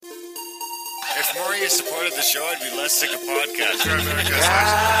If more of you supported the show, I'd be less sick of podcasts. Grimerica.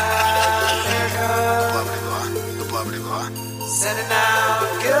 The blah-blah-blah. Sending out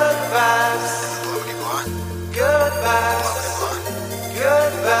good vibes. The blah-blah-blah. Good vibes.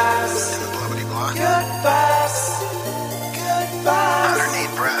 Good vibes. And the blah-blah-blah. Good vibes. Good vibes.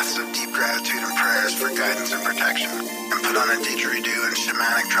 108 breaths of deep gratitude and prayers for guidance and protection. And put on a didgeridoo and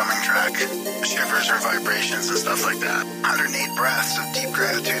shamanic drumming track. Shivers or vibrations and stuff like that. 108 breaths of deep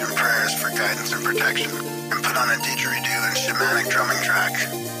gratitude and prayers for guidance and protection. And put on a didgeridoo and shamanic drumming track.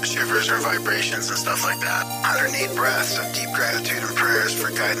 Shivers or vibrations and stuff like that. 108 breaths of deep gratitude and prayers for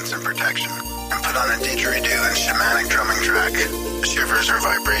guidance and protection. And put on a didgeridoo and shamanic drumming track. Shivers or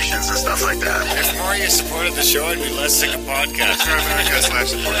vibrations and stuff like that. If more of you supported the show, I'd be less sick of podcasts.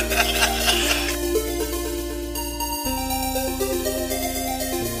 Grimerica/support.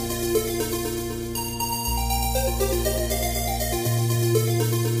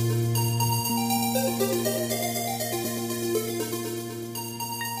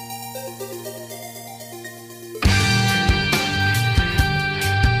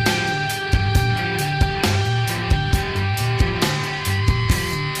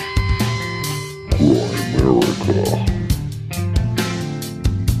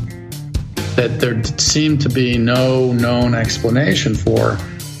 That there seemed to be no known explanation for.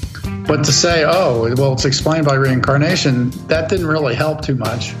 But to say, oh, well, it's explained by reincarnation, that didn't really help too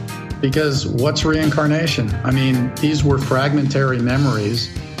much. Because what's reincarnation? I mean, these were fragmentary memories.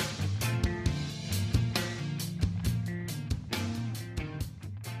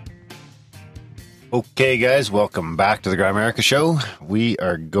 Okay, guys, welcome back to the Grimerica Show. We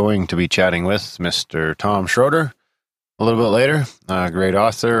are going to be chatting with Mr. Tom Shroder a little bit later. A great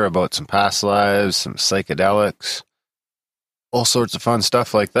author about some past lives, some psychedelics, all sorts of fun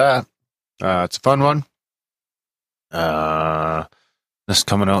stuff like that. It's a fun one. This is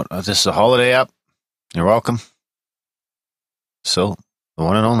coming out. This is a holiday app. You're welcome. So, the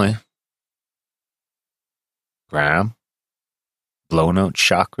one and only Graham, Blown Out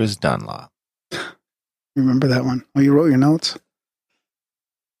Chakras Dunlop. Remember that one? Oh, you wrote your notes?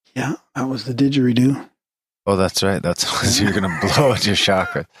 Yeah, that was the didgeridoo. Oh, that's right. That's you're going to blow out your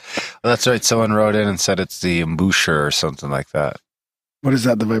chakra. Well, that's right. Someone wrote in and said it's the embouchure or something like that. What is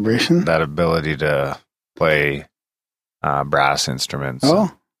that, the vibration? That ability to play brass instruments.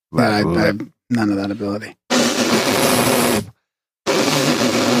 Oh, yeah, I have none of that ability.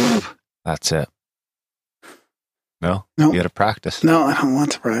 That's it. No? No. You got to practice. No, I don't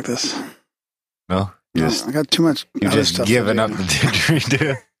want to practice. No? I got too much. You're just giving up the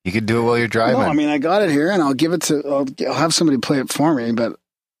didgeridoo. You can do it while you're driving. No, I mean, I got it here, and I'll give it to. I'll have somebody play it for me. But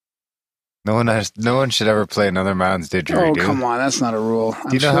no one should ever play another man's didgeridoo. Oh, come on, that's not a rule.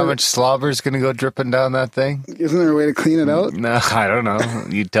 Do you know how much slobber is going to go dripping down that thing? Isn't there a way to clean it out? No, I don't know.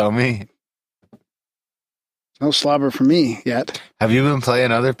 You tell me. No slobber for me yet. Have you been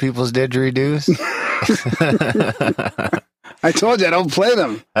playing other people's didgeridoos? I told you I don't play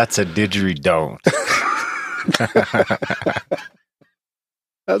them. That's a didgeridoo.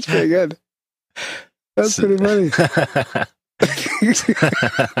 That's pretty good. That's pretty funny.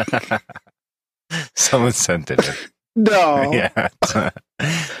 Someone sent it in. No. Yeah.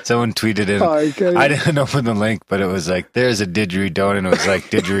 Someone tweeted in. Oh, okay. I didn't open the link, but it was like, there's a didgeridoo, and it was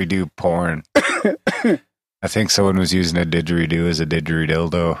like didgeridoo porn. I think someone was using a didgeridoo as a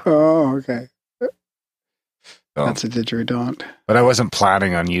didgeridildo. Oh, okay. So, that's a didgeridoo. But I wasn't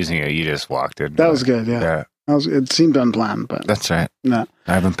planning on using it. You just walked in. That was good, yeah. It seemed unplanned, but... That's right. No.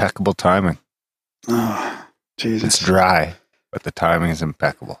 I have impeccable timing. Oh, Jesus. It's dry, but the timing is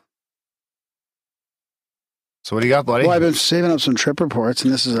impeccable. So what do you got, buddy? Well, I've been saving up some trip reports,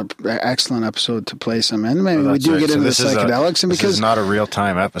 and this is an excellent episode to play some in. Maybe we do get into the psychedelics. This is not a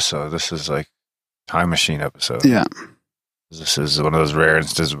real-time episode. This is like a time machine episode. Yeah. This is one of those rare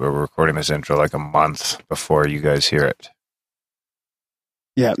instances where we're recording this intro like a month before you guys hear it.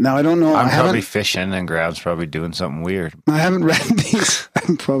 Yeah. Now, I don't know. I'm probably fishing, and Graham's probably doing something weird. I haven't read these.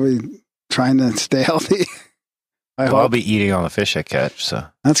 I'm probably trying to stay healthy. I'll be eating all the fish I catch, so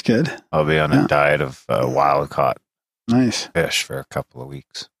that's good. I'll be on a diet of wild-caught fish for a couple of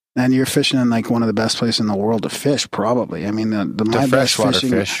weeks. And you're fishing in like one of the best places in the world to fish, probably. I mean, my best fishing.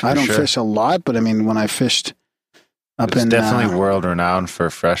 Fish, I don't fish a lot, but I mean, when I fished it's definitely world renowned for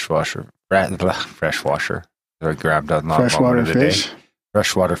freshwater. Graham does not freshwater fish.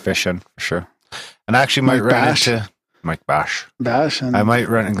 Freshwater fishing for sure. And I actually might run into Mike Bash. I might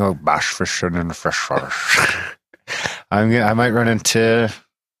run and go bash fishing in the freshwater. I might run into,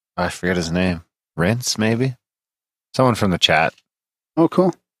 I forget his name, Rince maybe, someone from the chat. Oh,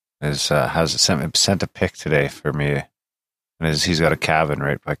 cool. Has sent a pic today for me And he's got a cabin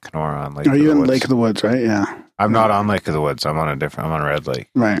right by Kenora on Lake Are of you the in Woods. Lake of the Woods, right? Yeah. I'm not on Lake of the Woods. I'm on Red Lake.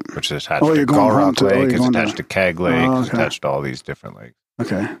 Right. Which is attached Oh, to you're going home Gull Rock Lake, you're it's going attached to Keg Lake, Oh, it's okay. attached to all these different lakes.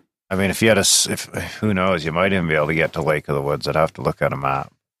 Okay. I mean, if you had who knows, you might even be able to get to Lake of the Woods. I'd have to look at a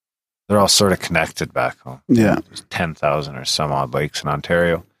map. They're all sort of connected back home. Yeah. There's 10,000 or some odd lakes in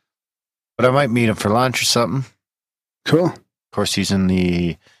Ontario. But I might meet him for lunch or something. Cool. Of course, he's in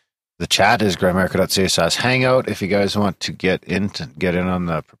the chat is grimerica.ca/hangout. If you guys want to get in on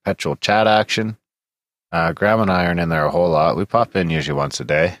the perpetual chat action, Graham and I aren't in there a whole lot. We pop in usually once a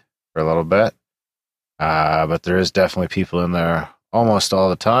day for a little bit. But there is definitely people in there almost all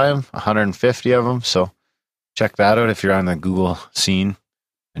the time, 150 of them. So check that out if you're on the Google scene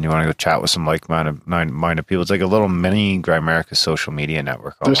and you want to go chat with some like-minded people. It's like a little mini Grimerica social media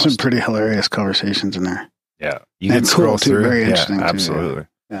network. Almost. There's some pretty hilarious conversations in there. Yeah. You And can scroll cool, too. through. Very interesting, too, Absolutely.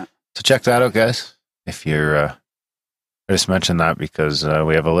 yeah. So check that out, guys. If you're, I just mentioned that because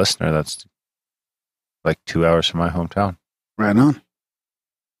we have a listener that's like 2 hours from my hometown. Right on.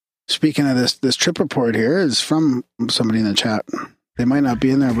 Speaking of this trip report here is from somebody in the chat. They might not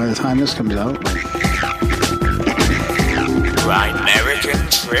be in there by the time this comes out. Grimerican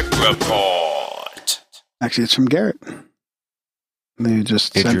Trip Report. Actually, it's from Garrett. They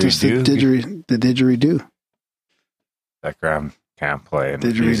just sent us the didgeridoo. That Graham can't play and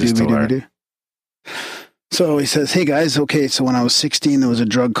refuses to Didgeridoo. learn. So he says, hey guys, okay, so when I was 16, there was a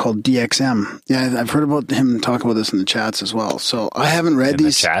drug called DXM. Yeah, I've heard about him talk about this in the chats as well. So I haven't read In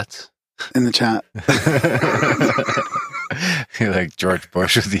these the chats? in the chat. You're like George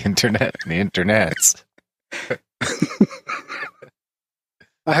Bush with the internet and the internets.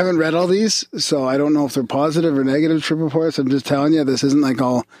 I haven't read all these, so I don't know if they're positive or negative trip reports. I'm just telling you, this isn't like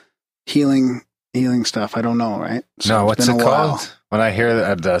all healing stuff. I don't know, right? So No, what's been it a while. called? When I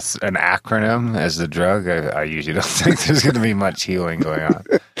hear that's an acronym as the drug, I usually don't think there's going to be much healing going on.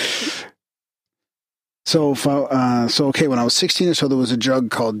 So okay, when I was 16 or so, there was a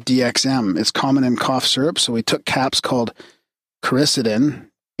drug called DXM. It's common in cough syrup. So we took caps called quercetin,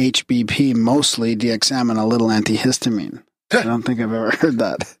 HBP, mostly DXM, and a little antihistamine. I don't think I've ever heard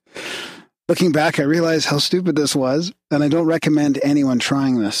that. Looking back, I realized how stupid this was, and I don't recommend anyone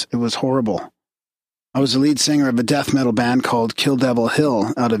trying this. It was horrible. I was the lead singer of a death metal band called Kill Devil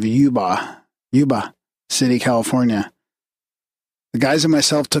Hill out of Yuba City, California. The guys and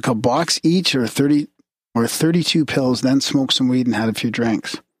myself took a box each or 32 pills, then smoked some weed and had a few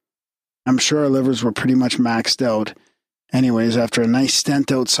drinks. I'm sure our livers were pretty much maxed out. Anyways, after a nice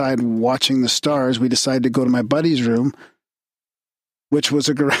stint outside watching the stars, we decided to go to my buddy's room, which was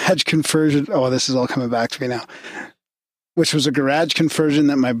a garage conversion. Oh, this is all coming back to me now. Which was a garage conversion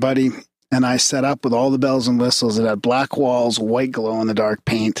that my buddy and I set up with all the bells and whistles. It had black walls, white glow in the dark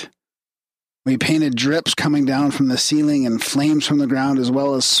paint. We painted drips coming down from the ceiling and flames from the ground, as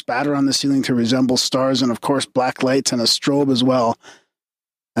well as spatter on the ceiling to resemble stars, and of course black lights and a strobe, as well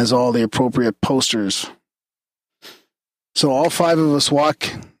as all the appropriate posters. So all 5 of us walk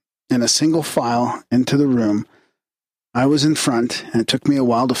in a single file into the room. I was in front, and it took me a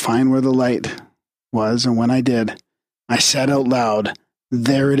while to find where the light was, and when I did, I said out loud,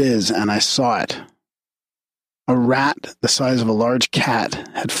 "There it is," and I saw it. A rat the size of a large cat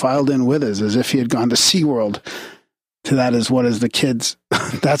had filed in with us as if he had gone to SeaWorld. That's what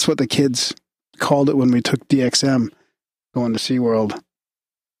the kids called it when we took DXM, going to SeaWorld.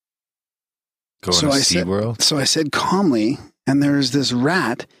 SeaWorld? So I said calmly, and there's this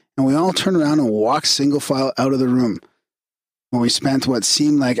rat, and we all turned around and walked single file out of the room. When we spent what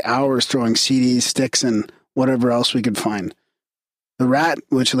seemed like hours throwing CDs, sticks, and whatever else we could find. The rat,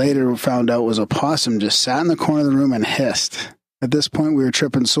 which later found out was a possum, just sat in the corner of the room and hissed. At this point, we were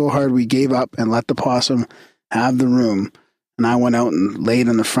tripping so hard we gave up and let the possum have the room, and I went out and laid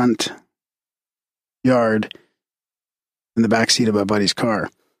in the front yard in the back seat of my buddy's car.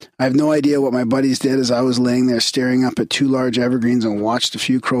 I have no idea what my buddies did as I was laying there staring up at 2 large evergreens and watched a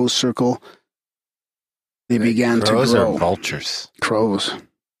few crows circle. They began to grow. Crows or vultures? Crows.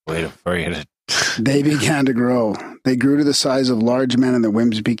 Waiting for you to... They began to grow. They grew to the size of large men, and their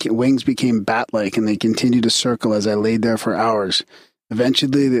wings became bat-like, and they continued to circle as I laid there for hours.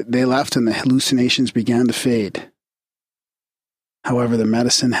 Eventually, they left, and the hallucinations began to fade. However, the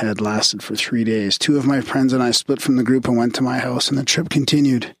medicine had lasted for 3 days. 2 of my friends and I split from the group and went to my house, and the trip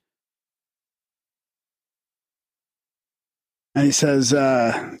continued. And he says,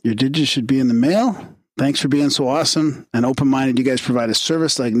 your digits should be in the mail. Thanks for being so awesome and open-minded. You guys provide a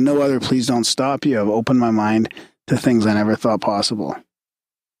service like no other. Please don't stop. You have opened my mind to things I never thought possible.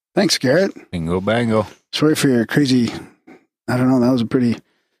 Thanks, Garrett. Bingo bango. Sorry for your crazy... I don't know. That was a pretty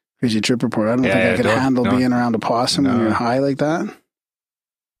Crazy trip report. I don't think I could handle being around a possum when you're high like that.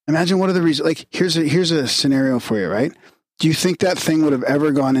 Imagine what are the reasons. Like, here's a scenario for you, right? Do you think that thing would have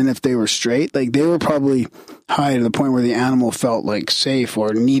ever gone in if they were straight? Like, they were probably high to the point where the animal felt like safe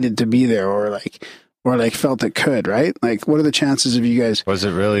or needed to be there or felt it could, right? Like, what are the chances of you guys? Was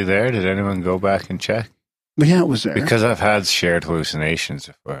it really there? Did anyone go back and check? Well, yeah, it was there. Because I've had shared hallucinations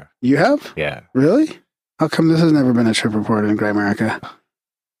before. You have? Yeah. Really? How come this has never been a trip report in Grimerica?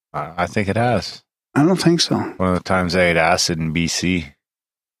 I think it has. I don't think so. One of the times I ate acid in BC.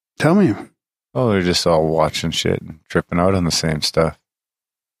 Tell me. Oh, they're just all watching shit and tripping out on the same stuff.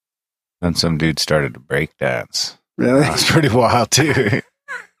 Then some dude started to break dance. Really? That was pretty wild, too.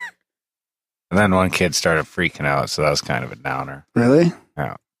 And then one kid started freaking out, so that was kind of a downer. Really?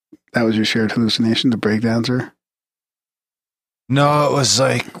 Yeah. That was your shared hallucination, the breakdancer? No, it was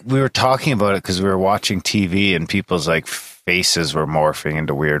like we were talking about it because we were watching TV and people's like faces were morphing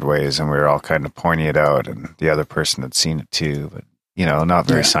into weird ways, and we were all kind of pointing it out, and the other person had seen it too, but not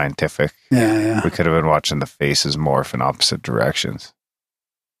very scientific. Yeah. We could have been watching the faces morph in opposite directions.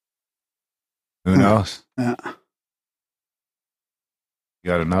 Who knows? Yeah. You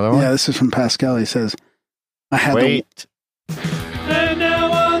got another one? Yeah, this is from Pascal. He says, Wait. And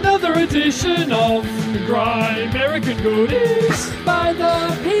now another edition of Grimerican Goodies by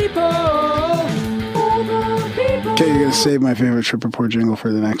the people, for the people. Okay, you're going to save my favorite trip report jingle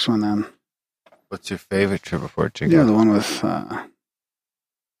for the next one then. What's your favorite trip report jingle? Yeah, the one with,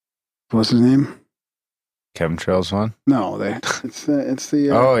 what's his name? Chemtrails one? No, it's the.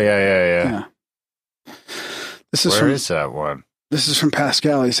 Oh, yeah. Where is that one? This is from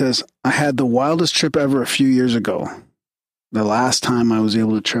Pascal. He says, I had the wildest trip ever a few years ago. The last time I was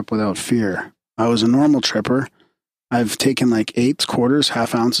able to trip without fear. I was a normal tripper. I've taken like 8 quarters,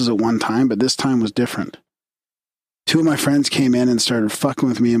 half ounces at one time, but this time was different. 2 of my friends came in and started fucking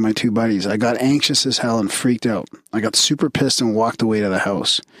with me and my 2 buddies. I got anxious as hell and freaked out. I got super pissed and walked away to the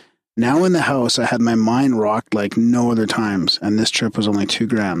house. Now in the house, I had my mind rocked like no other times, and this trip was only 2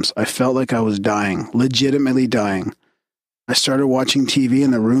 grams. I felt like I was dying, legitimately dying. I started watching TV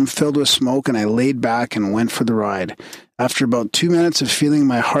and the room filled with smoke, and I laid back and went for the ride. After about 2 minutes of feeling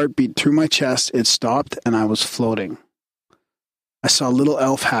my heart beat through my chest, it stopped and I was floating. I saw little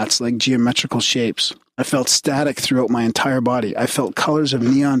elf hats like geometrical shapes. I felt static throughout my entire body. I felt colors of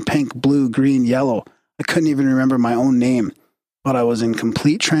neon pink, blue, green, yellow. I couldn't even remember my own name, but I was in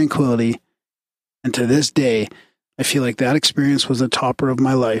complete tranquility. And to this day, I feel like that experience was the topper of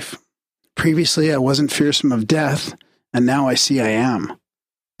my life. Previously, I wasn't fearsome of death, and now I see I am.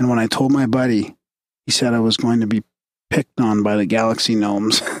 And when I told my buddy, he said I was going to be picked on by the galaxy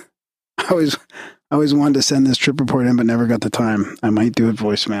gnomes. I always wanted to send this trip report in, but never got the time. I might do it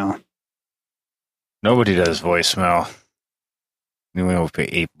voicemail. Nobody does voicemail. We will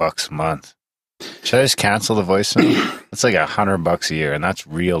pay $8 a month. Should I just cancel the voicemail? It's like $100 a year, and that's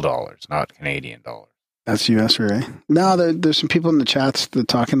real dollars, not Canadian dollars. That's US, right? No, there's some people in the chats that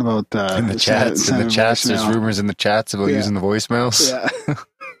talking about in the chats. There's rumors in the chats about using the voicemails. Yeah.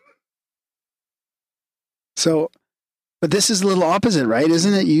 So, but this is a little opposite, right?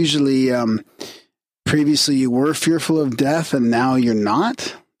 Isn't it usually previously you were fearful of death and now you're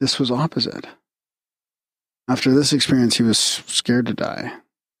not? This was opposite. After this experience, he was scared to die.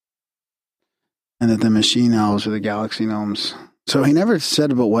 And that the machine elves or the galaxy gnomes. So he never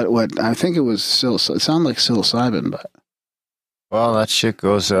said about what I think it was it sounded like psilocybin, but. Well, that shit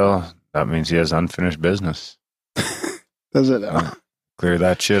goes, that means he has unfinished business. Does it? Clear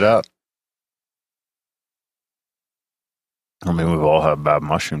that shit up. I mean, we've all had bad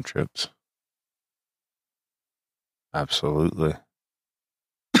mushroom trips. Absolutely.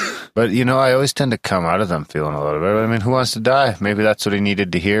 But, I always tend to come out of them feeling a little bit. I mean, who wants to die? Maybe that's what he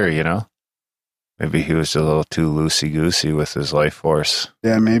needed to hear, Maybe he was a little too loosey-goosey with his life force.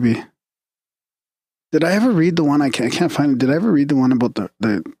 Yeah, maybe. Did I ever read the one, I can't find it. Did I ever read the one about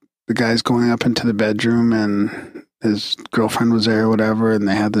the guys going up into the bedroom and his girlfriend was there or whatever, and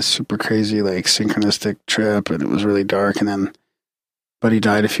they had this super crazy, like, synchronistic trip, and it was really dark, but he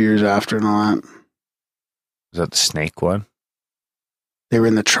died a few years after and all that. Was that the snake one? They were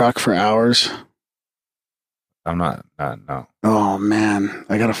in the truck for hours. I'm not, no. Oh, man.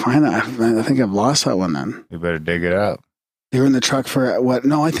 I got to find that. I think I've lost that one then. You better dig it up. They were in the truck for what?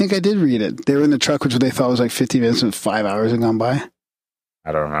 No, I think I did read it. They were in the truck, which they thought was like 50 minutes and 5 hours had gone by.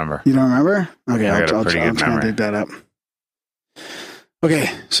 I don't remember. You don't remember? Okay, I'll try and dig that up. Okay,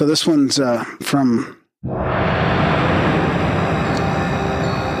 so this one's from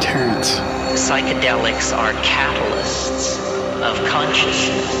Terrence. Psychedelics are catalysts of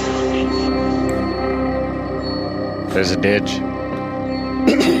consciousness. There's a ditch.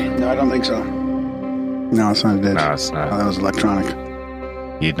 I don't think so. No, it's not a didge. No, it's not. Oh, that was electronic.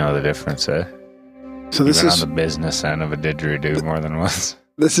 You'd know the difference, eh? So this Even is on the business end of a didgeridoo more than once.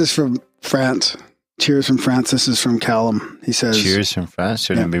 this is from France. Cheers from France. This is from Callum. He says, Cheers from France.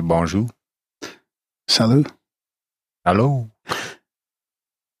 Shouldn't it be bonjour? Salut. Hello.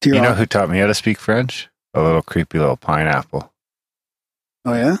 Dear You know Al- who taught me how to speak French? A little creepy little pineapple.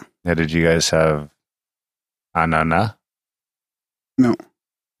 Oh, yeah? Yeah, did you guys have ananas? No.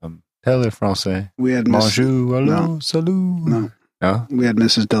 Tell it français. We had Bonjour, hello, No. salut. No. No? We had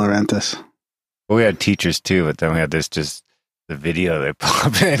Mrs. De Laurentiis. Well, we had teachers too, but then we had this just the video they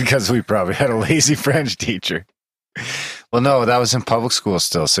pop in because we probably had a lazy French teacher. Well, no, that was in public school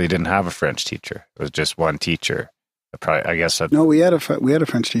still, so you didn't have a French teacher. It was just one teacher. I guess that No, we had a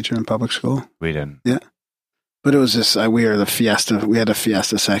French teacher in public school. we didn't. Yeah. But it was just, we were the fiesta. We had a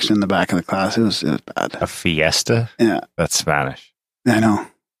fiesta section in the back of the class. It was bad. A fiesta? Yeah. That's Spanish. I know.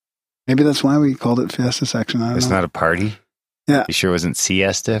 Maybe that's why we called it fiesta section. I don't It's know. not a party? Yeah. You sure it wasn't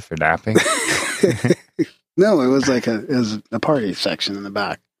siesta for napping? No, it was like it was a party section in the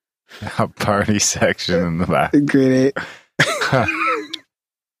back. A party section in the back. Grade 8.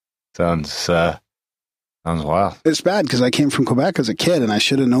 Sounds wild. It's bad because I came from Quebec as a kid and I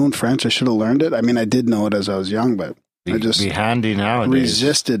should have known French. I should have learned it. I mean, I did know it as I was young, but I just be handy nowadays.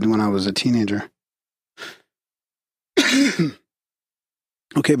 resisted when I was a teenager.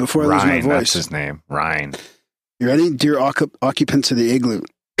 Okay, before I lose my Ryan, voice. that's his name. Ryan. You ready? Dear occupants of the igloo.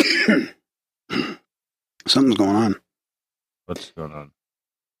 Something's going on. What's going on?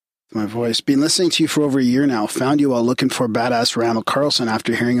 My voice. Been listening to you for over a year now. Found you while looking for badass Randall Carlson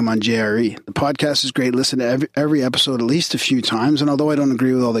after hearing him on JRE. The podcast is great. Listen to every episode at least a few times. And although I don't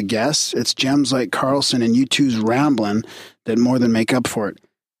agree with all the guests, it's gems like Carlson and U2's Ramblin' that more than make up for it.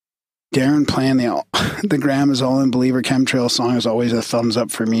 Darren playing the Graham is All in Believer Chemtrail song is always a thumbs up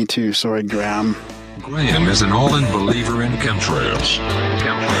for me too. Sorry, Graham. Graham is an all-in believer in chemtrails.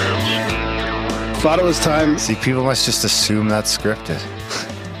 Thought it was time. See, people must just assume that's scripted.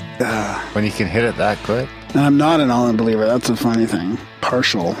 When you can hit it that quick. And I'm not an all-in believer. That's a funny thing.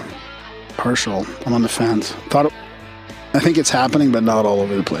 Partial. I'm on the fence. I think it's happening, but not all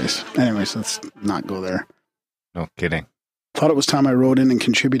over the place. Anyways, let's not go there. No kidding. Thought it was time I wrote in and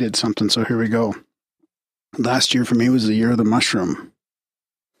contributed something, so here we go. Last year for me was the year of the mushroom.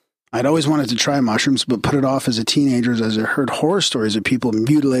 I'd always wanted to try mushrooms, but put it off as a teenager as I heard horror stories of people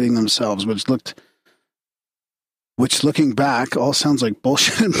mutilating themselves, which looking back, all sounds like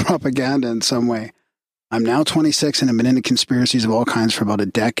bullshit and propaganda in some way. I'm now 26 and have been into conspiracies of all kinds for about a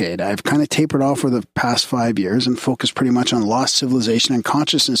decade. I've kind of tapered off for the past 5 years and focused pretty much on lost civilization and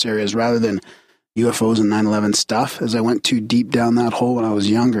consciousness areas rather than UFOs and 9/11 stuff, as I went too deep down that hole when I was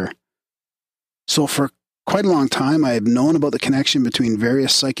younger. So for quite a long time, I had known about the connection between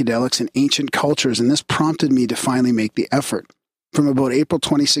various psychedelics and ancient cultures, and this prompted me to finally make the effort. From about April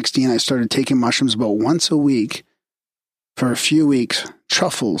 2016, I started taking mushrooms about once a week for a few weeks.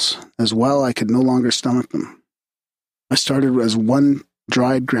 Truffles as well, I could no longer stomach them. I started as 1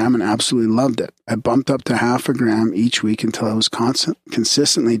 dried gram and absolutely loved it. I bumped up to 0.5 gram each week until I was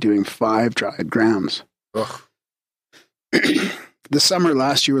consistently doing 5 dried grams. The summer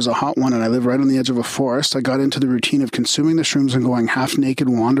last year was a hot one and I live right on the edge of a forest. I got into the routine of consuming the shrooms and going half naked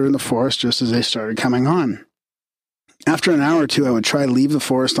wander in the forest just as they started coming on. After an hour or two, I would try to leave the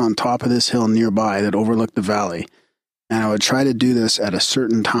forest on top of this hill nearby that overlooked the valley, and I would try to do this at a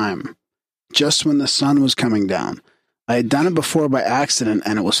certain time, just when the sun was coming down. I had done it before by accident,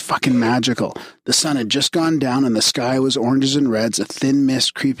 and it was fucking magical. The sun had just gone down, and the sky was oranges and reds, a thin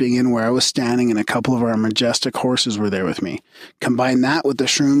mist creeping in where I was standing, and a couple of our majestic horses were there with me. Combine that with the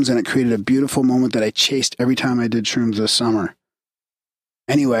shrooms, and it created a beautiful moment that I chased every time I did shrooms this summer.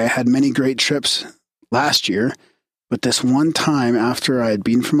 Anyway, I had many great trips last year, but this one time after I had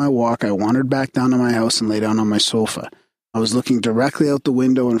been for my walk, I wandered back down to my house and lay down on my sofa. I was looking directly out the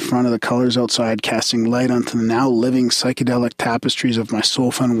window in front of the colors outside, casting light onto the now living psychedelic tapestries of my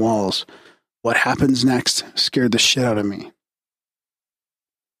sofa and walls. What happens next scared the shit out of me.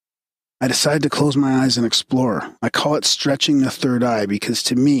 I decided to close my eyes and explore. I call it stretching the third eye because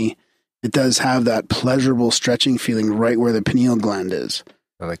to me, it does have that pleasurable stretching feeling right where the pineal gland is.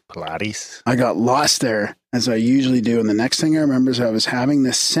 Like Pilates. I got lost there, as I usually do, and the next thing I remember is I was having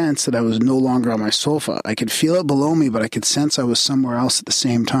this sense that I was no longer on my sofa. I could feel it below me, but I could sense I was somewhere else at the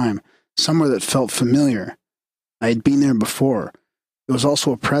same time, somewhere that felt familiar. I had been there before. There was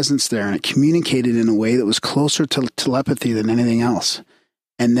also a presence there, and it communicated in a way that was closer to telepathy than anything else.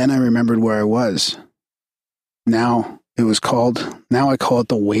 And then I remembered where I was. Now I call it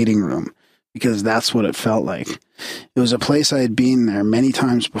the waiting room. because that's what it felt like. It was a place I had been there many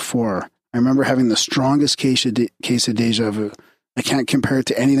times before. I remember having the strongest case of deja vu. I can't compare it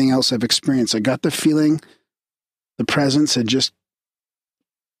to anything else I've experienced. I got the feeling the presence had just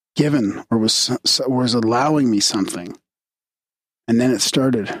given or was allowing me something. And then it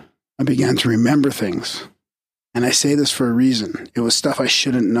started. I began to remember things. And I say this for a reason. It was stuff I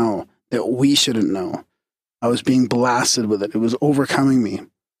shouldn't know, that we shouldn't know. I was being blasted with it. It was overcoming me.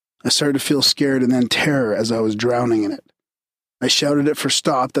 I started to feel scared and then terror as I was drowning in it. I shouted it for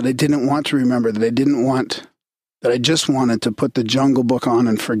stop, that I didn't want to remember, that I just wanted to put the Jungle Book on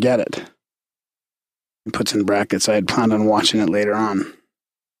and forget it. He puts in brackets, I had planned on watching it later on.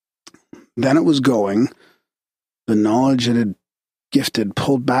 Then it was going. The knowledge it had gifted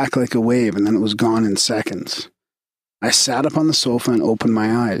pulled back like a wave, and then it was gone in seconds. I sat up on the sofa and opened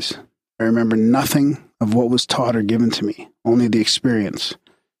my eyes. I remember nothing of what was taught or given to me, only the experience.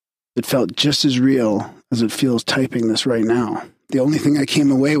 It felt just as real as it feels typing this right now. The only thing I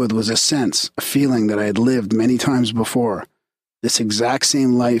came away with was a sense, a feeling that I had lived many times before. This exact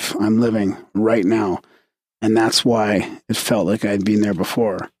same life I'm living right now. And that's why it felt like I had been there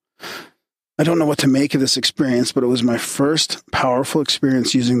before. I don't know what to make of this experience, but it was my first powerful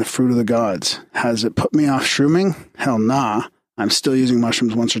experience using the fruit of the gods. Has it put me off shrooming? Hell nah. I'm still using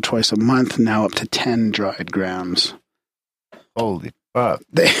mushrooms once or twice a month, now up to 10 dried grams. Holy fuck.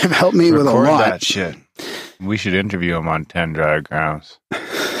 They have helped me with a lot. That shit. We should interview him on 10 dried grams.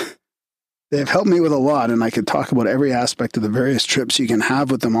 They've helped me with a lot, and I could talk about every aspect of the various trips you can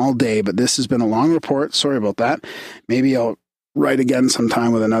have with them all day, but this has been a long report. Sorry about that. Maybe I'll write again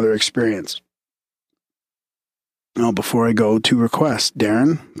sometime with another experience. Now, before I go, to request,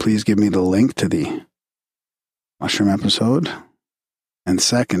 Darren, please give me the link to the mushroom episode. And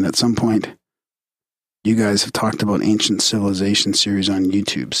second, at some point, you guys have talked about Ancient Civilization series on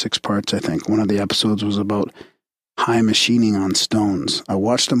YouTube, 6 parts, I think. One of the episodes was about high machining on stones. I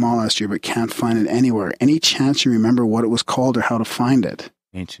watched them all last year, but can't find it anywhere. Any chance you remember what it was called or how to find it?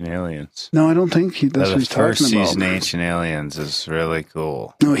 Ancient Aliens. No, I don't think that's what he's talking about. The first season Ancient Aliens is really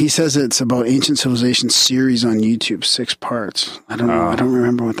cool. No, he says it's about Ancient Civilization series on YouTube, 6 parts. I don't know. I don't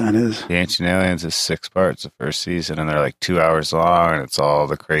remember what that is. The Ancient Aliens is 6 parts, the first season, and they're like 2 hours long, and it's all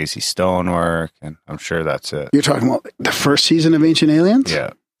the crazy stonework, and I'm sure that's it. You're talking about the first season of Ancient Aliens?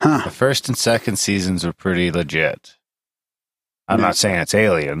 Yeah. Huh. The first and second seasons were pretty legit. I'm not saying it's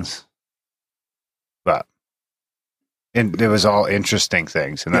aliens, but it was all interesting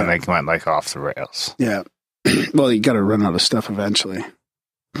things, and then they went like off the rails. Yeah. Well, you got to run out of stuff eventually.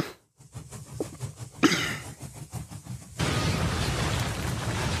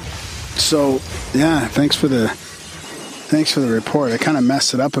 So, yeah, thanks for the report. I kind of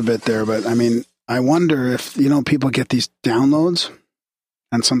messed it up a bit there, but I mean, I wonder if, people get these downloads,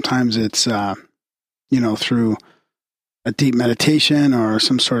 and sometimes it's, through a deep meditation or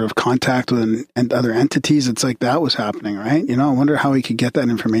some sort of contact with other entities. It's like that was happening, right? I wonder how we could get that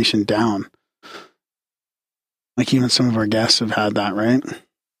information down. Like even some of our guests have had that, right?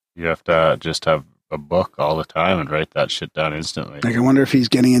 You have to just have a book all the time and write that shit down instantly. Like I wonder if he's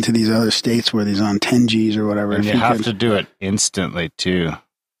getting into these other states where he's on 10 Gs or whatever. And you have to do it instantly too.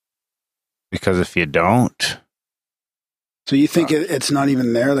 Because if you don't... So you think it's not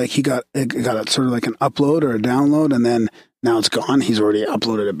even there? Like he got it sort of like an upload or a download, and then now it's gone. He's already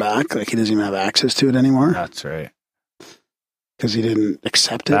uploaded it back. Like he doesn't even have access to it anymore. That's right. Because he didn't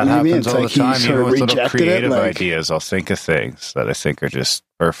accept it. That maybe happens it's all like the time. he sort Even of with little creative it, ideas, I'll think of things that I think are just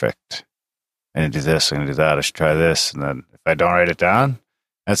perfect. I'm going to do this. I'm going to do that. I should try this. And then if I don't write it down,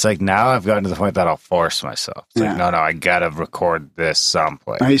 it's like now I've gotten to the point that I'll force myself. It's like, no, I got to record this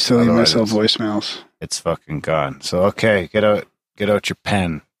someplace. I used to leave myself voicemails. It's fucking gone. So, okay, get out your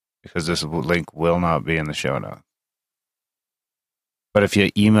pen, because this link will not be in the show notes. But if you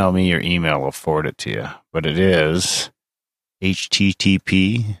email me your email, I'll forward it to you. But it is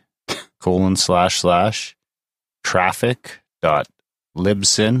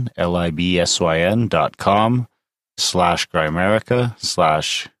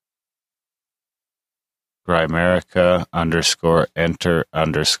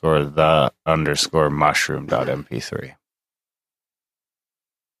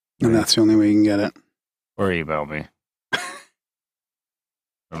And that's the only way you can get it. Or email me.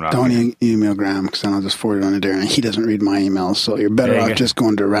 Don't email Graham, because then I'll just forward it on to Darren. He doesn't read my emails, so you're better off just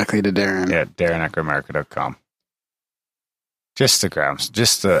going directly to Darren. Yeah, Darren@Grimerica.com. Just the Grams,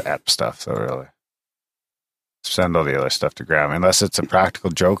 just the app stuff, though, really. Send all the other stuff to Graham, unless it's a practical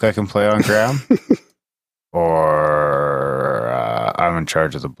joke I can play on Graham. Or I'm in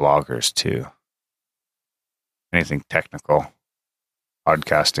charge of the bloggers, too. Anything technical.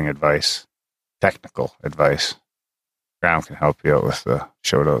 Podcasting advice. technical advice. Graham can help you out with the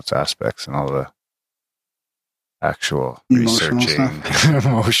show notes aspects and all the actual Emotional researching,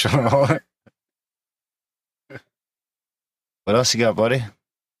 emotional. What else you got, buddy?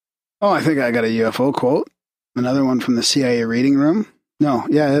 Oh, I think I got a UFO quote. Another one from the CIA reading room. No,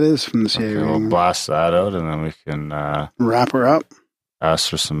 yeah, it is from the CIA reading room. We'll blast that out, and then we can wrap her up.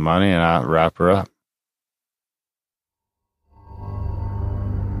 Ask for some money and wrap her up.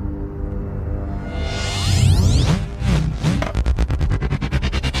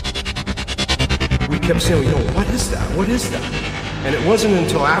 We kept saying, what is that? What is that? And it wasn't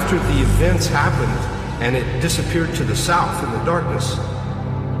until after the events happened and it disappeared to the south in the darkness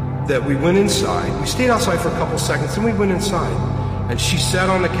that we went inside. We stayed outside for a couple seconds, then we went inside. And she sat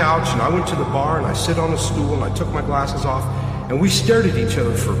on the couch, and I went to the bar, and I sit on a stool, and I took my glasses off, and we stared at each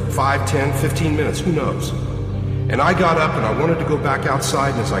other for 5, 10, 15 minutes, who knows? And I got up, and I wanted to go back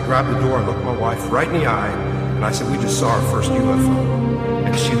outside, and as I grabbed the door, I looked my wife right in the eye, and I said, we just saw our first UFO.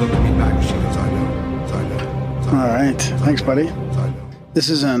 And she looked at me back, and she goes, I know. All right. Thanks, buddy. This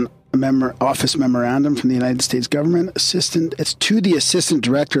is an office memorandum from the United States government. It's to the Assistant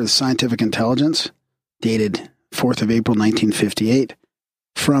Director of Scientific Intelligence, dated 4th of April, 1958,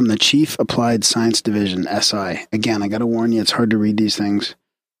 from the Chief Applied Science Division, SI. Again, I got to warn you, it's hard to read these things.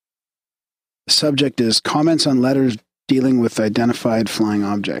 The subject is comments on letters dealing with unidentified flying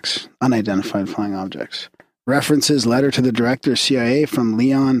objects. References letter to the Director of CIA from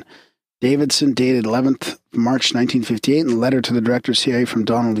Leon Davidson, dated 11th March 1958, and letter to the Director of CIA from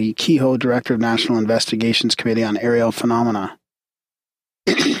Donald E. Kehoe, Director of National Investigations Committee on Aerial Phenomena.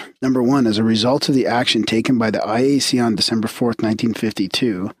 Number 1, as a result of the action taken by the IAC on December 4th,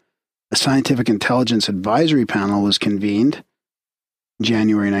 1952, a Scientific Intelligence Advisory Panel was convened in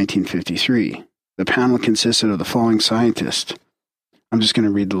January 1953. The panel consisted of the following scientists. I'm just going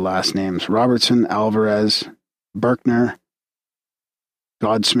to read the last names. Robertson, Alvarez, Berkner,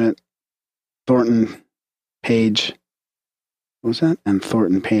 Godsmith, Thornton, Page. What was that? And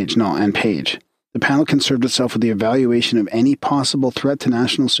Thornton, Page. No, and Page. The panel concerned itself with the evaluation of any possible threat to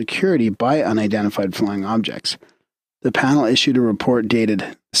national security by unidentified flying objects. The panel issued a report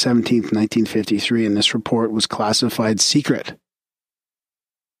dated 17th, 1953, and this report was classified secret.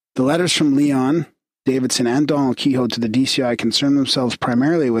 The letters from Leon Davidson and Donald Kehoe to the DCI concerned themselves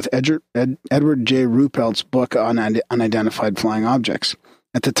primarily with Edward J. Ruppelt's book on unidentified flying objects.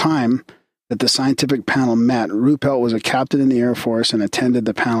 At the time that the scientific panel met, Ruppelt was a captain in the Air Force and attended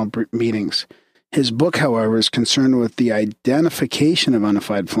the panel meetings. His book, however, is concerned with the identification of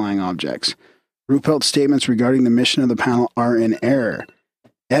unidentified flying objects. Ruppelt's statements regarding the mission of the panel are in error.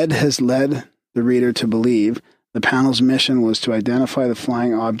 Ed has led the reader to believe the panel's mission was to identify the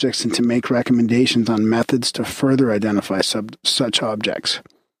flying objects and to make recommendations on methods to further identify such objects.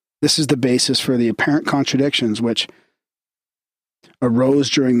 This is the basis for the apparent contradictions which arose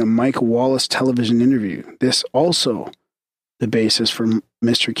during the Mike Wallace television interview. This also the basis for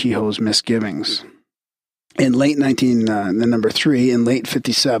Mr. Kehoe's misgivings. In late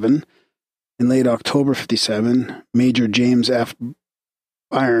 57, in late October 57, Major James F.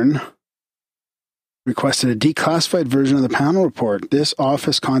 Byron requested a declassified version of the panel report. This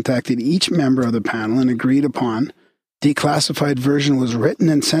office contacted each member of the panel and agreed upon. Declassified version was written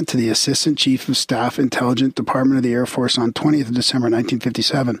and sent to the Assistant Chief of Staff, Intelligence Department of the Air Force on 20th of December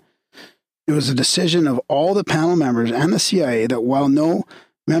 1957. It was a decision of all the panel members and the CIA that while no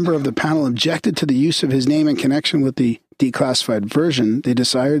member of the panel objected to the use of his name in connection with the declassified version, they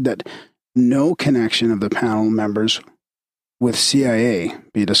decided that no connection of the panel members with CIA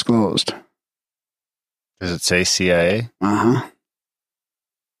be disclosed. Does it say CIA? Uh-huh.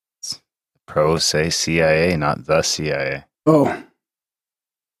 Pros say CIA, not the CIA. Oh.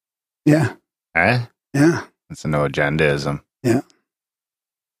 Yeah. Eh? Yeah. It's a no agendaism. Yeah.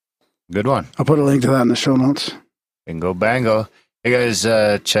 Good one. I'll put a link to that in the show notes. Bingo bango. Hey guys,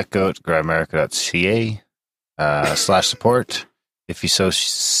 check out grimerica.ca /support if you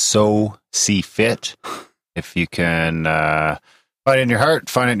so see fit. If you can find it in your heart,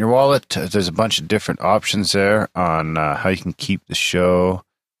 find it in your wallet. There's a bunch of different options there on how you can keep the show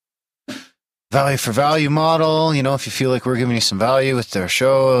value for value model. You know, if you feel like we're giving you some value with our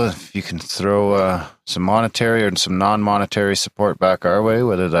show, if you can throw some monetary or some non-monetary support back our way,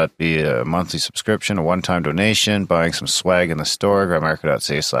 whether that be a monthly subscription, a one-time donation, buying some swag in the store,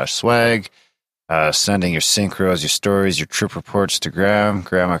 grimerica.ca/swag, sending your synchros, your stories, your trip reports to Graham at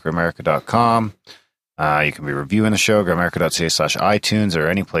grimerica.com. You can be reviewing the show, grimerica.ca/iTunes, or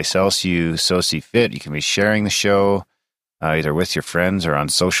any place else you so see fit. You can be sharing the show either with your friends or on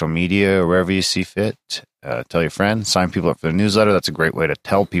social media or wherever you see fit. tell your friends, sign people up for the newsletter. That's a great way to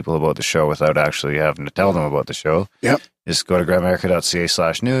tell people about the show without actually having to tell them about the show. Yep. Just go to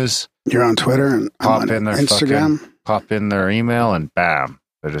grimerica.ca/news. You're on Twitter and I'm on their Instagram. Pop in their email and bam,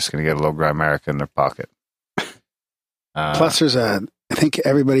 they're just going to get a little Grimerica in their pocket. Plus, there's I think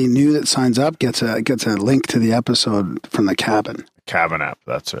everybody new that signs up gets a link to the episode from the cabin. Cabin app,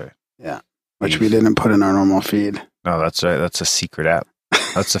 that's right. Yeah, which we didn't put in our normal feed. No, that's right. That's a secret app.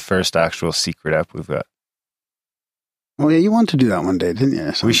 That's the first actual secret app we've got. Oh yeah, you wanted to do that one day, didn't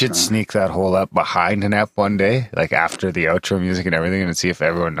you? We should sneak that whole app behind an app one day, like after the outro music and everything, and see if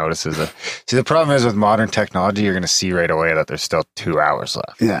everyone notices it. See, the problem is with modern technology, you're going to see right away that there's still 2 hours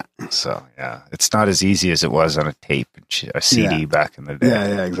left. Yeah. So, yeah, it's not as easy as it was on a tape, a CD back in the day.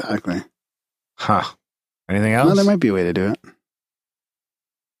 Yeah, exactly. Huh. Anything else? Well, there might be a way to do it.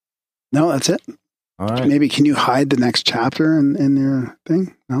 No, that's it. All right. Maybe can you hide the next chapter in your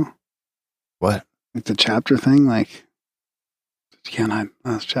thing? No? What? Like the chapter thing, like... You can't hide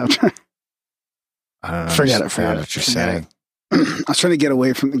last chapter. I don't know. Forget what you're saying. I was trying to get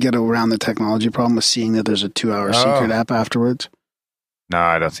around the technology problem with seeing that there's a 2-hour secret app afterwards. No,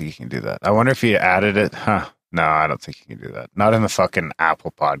 I don't think you can do that. I wonder if you added it. Huh. No, I don't think you can do that. Not in the fucking Apple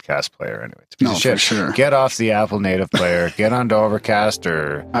podcast player anyway. No, for sure. Get off the Apple native player. Get onto Overcast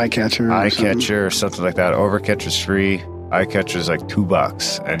or iCatcher or something like that. Overcatcher's free. iCatcher's like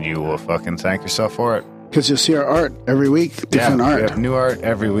 $2 and you will fucking thank yourself for it. Because you'll see our art every week, different art. We have new art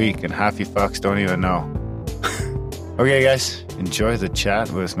every week, and half you fucks don't even know. Okay, guys, enjoy the chat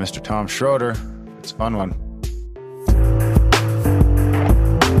with Mr. Tom Shroder. It's a fun one.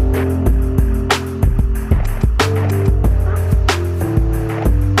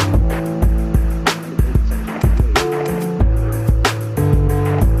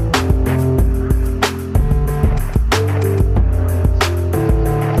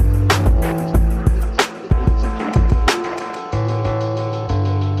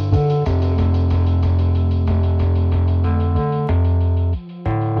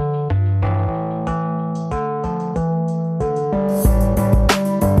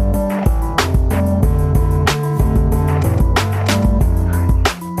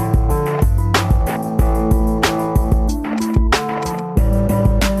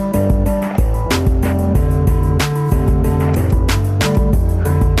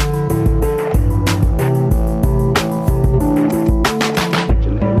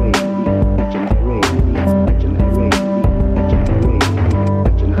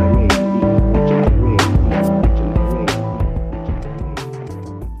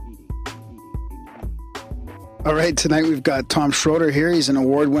 Tonight we've got Tom Shroder here. He's an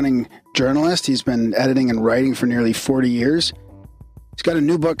award-winning journalist. He's been editing and writing for nearly 40 years. He's got a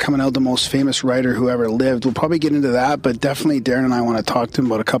new book coming out, The Most Famous Writer Who Ever Lived. We'll probably get into that, but definitely Darren and I want to talk to him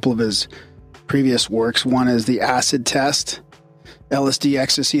about a couple of his previous works. One is The Acid Test, LSD,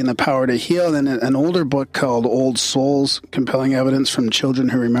 Ecstasy, and the Power to Heal, and then an older book called Old Souls, Compelling Evidence from Children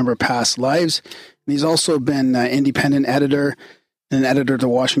Who Remember Past Lives. And he's also been an independent editor and an editor to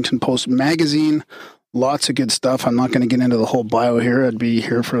Washington Post magazine. Lots of good stuff. I'm not going to get into the whole bio here. I'd be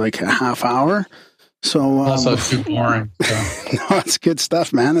here for like a half hour. So also too boring. So. No, it's good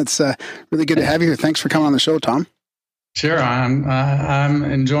stuff, man. It's really good to have you here. Thanks for coming on the show, Tom. Sure, I'm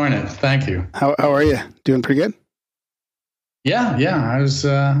enjoying it. Thank you. How are you? Doing pretty good? Yeah. I was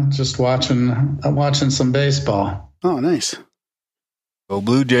just watching some baseball. Oh, nice. Go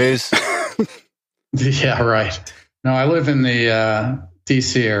Blue Jays. Yeah, right. No, I live in the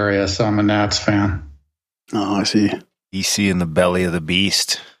DC area, so I'm a Nats fan. Oh, I see. DC in the belly of the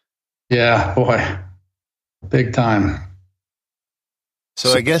beast. Yeah, boy. Big time.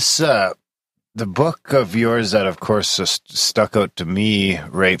 So I guess the book of yours that, of course, stuck out to me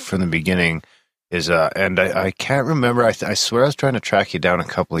right from the beginning is, and I can't remember, I swear I was trying to track you down a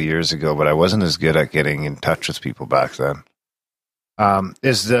couple of years ago, but I wasn't as good at getting in touch with people back then.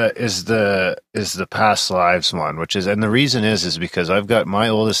 Is the past lives one, which is, and the reason is because I've got my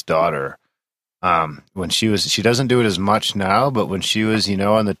oldest daughter, when she doesn't do it as much now, but when she was,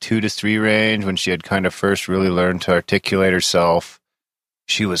 on the 2 to 3 range, when she had kind of first really learned to articulate herself,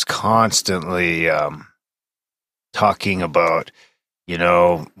 she was constantly, talking about,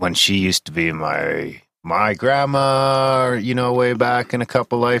 when she used to be my grandma, way back in a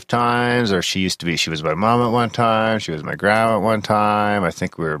couple lifetimes, or she was my mom at one time, she was my grandma at one time, I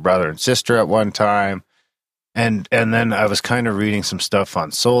think we were brother and sister at one time, and then I was kind of reading some stuff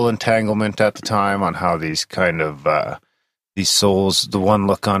on soul entanglement at the time, on how these kind of, these souls, the one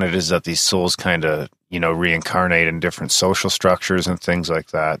look on it is that these souls kind of, reincarnate in different social structures and things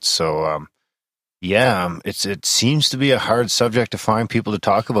like that, so, Yeah, it seems to be a hard subject to find people to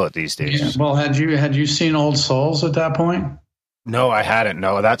talk about these days. Yeah. Well, had you seen Old Souls at that point? No, I hadn't.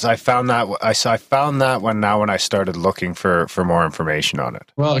 No, I found that when I started looking for more information on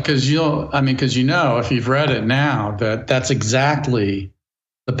it. Well, because if you've read it now, that's exactly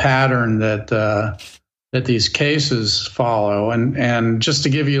the pattern that these cases follow. And just to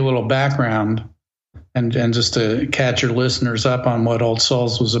give you a little background, and just to catch your listeners up on what Old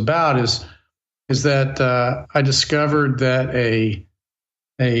Souls was about, is that I discovered that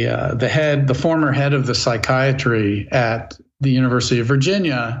the former head of the psychiatry at the University of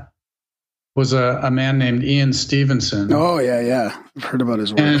Virginia was a man named Ian Stevenson. Oh, yeah. I've heard about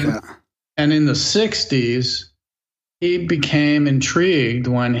his work. And in the 60s, he became intrigued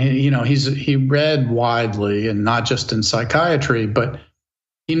when he read widely, and not just in psychiatry, but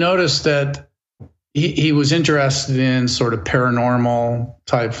he noticed that he was interested in sort of paranormal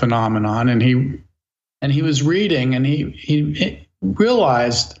type phenomenon, and he was reading, and he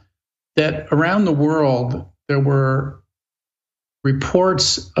realized that around the world there were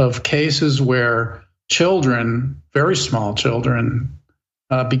reports of cases where children, very small children,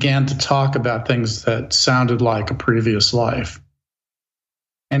 began to talk about things that sounded like a previous life.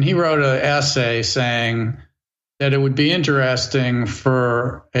 And he wrote an essay saying that it would be interesting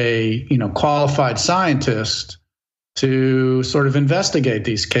for a qualified scientist to sort of investigate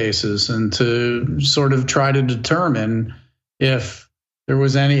these cases and to sort of try to determine if there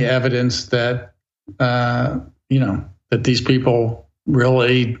was any evidence that that these people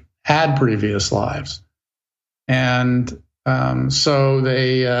really had previous lives. And so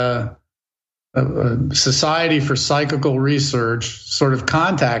the Society for Psychical Research sort of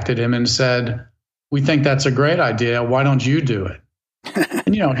contacted him and said, "We think that's a great idea. Why don't you do it?"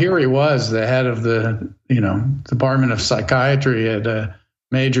 And, here he was, the head of the, Department of Psychiatry at a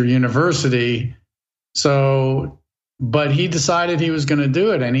major university. So, but he decided he was going to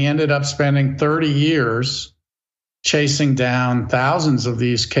do it. And he ended up spending 30 years chasing down thousands of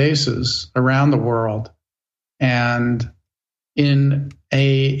these cases around the world. And in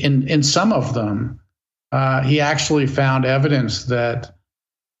some of them, he actually found evidence that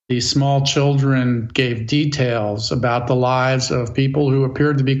these small children gave details about the lives of people who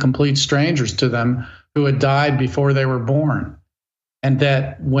appeared to be complete strangers to them, who had died before they were born. And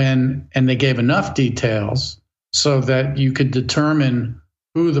that and they gave enough details so that you could determine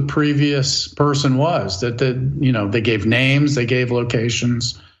who the previous person was, that they gave names, they gave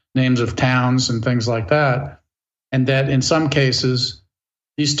locations, names of towns and things like that. And that in some cases,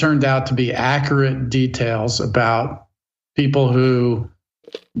 these turned out to be accurate details about people who,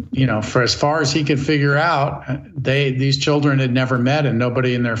 for as far as he could figure out, these children had never met, and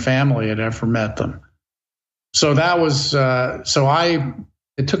nobody in their family had ever met them. So that was,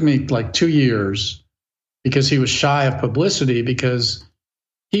 it took me like 2 years, because he was shy of publicity, because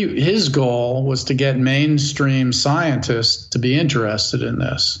his goal was to get mainstream scientists to be interested in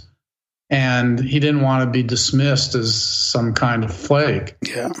this. And he didn't want to be dismissed as some kind of flake.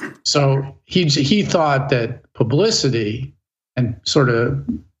 Yeah. So he thought that publicity and sort of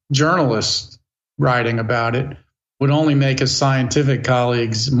journalists writing about it would only make his scientific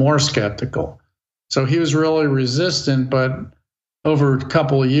colleagues more skeptical. So he was really resistant, but over a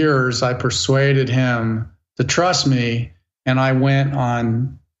couple of years, I persuaded him to trust me, and I went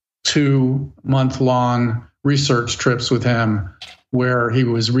on 2-month-long research trips with him where he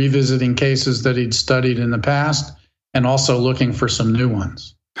was revisiting cases that he'd studied in the past and also looking for some new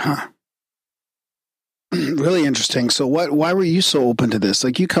ones. Huh. Really interesting. So why were you so open to this?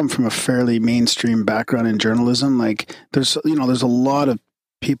 Like, you come from a fairly mainstream background in journalism. Like, there's a lot of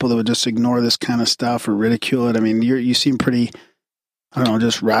people that would just ignore this kind of stuff or ridicule it. I mean, you seem pretty, I don't know,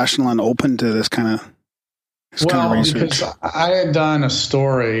 just rational and open to this kind of research. Because I had done a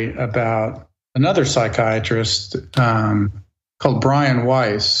story about another psychiatrist called Brian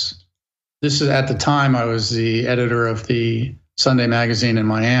Weiss. This is at the time I was the editor of the Sunday magazine in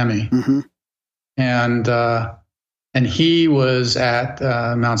Miami. Mm-hmm. And he was at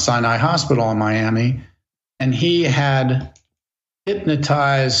Mount Sinai Hospital in Miami, and he had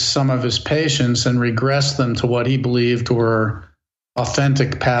hypnotized some of his patients and regressed them to what he believed were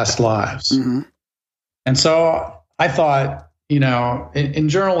authentic past lives. Mm-hmm. And so I thought, in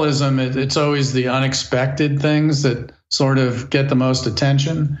journalism, it's always the unexpected things that sort of get the most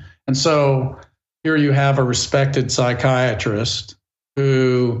attention. And so here you have a respected psychiatrist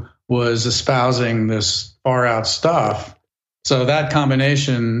who was espousing this far out stuff. So that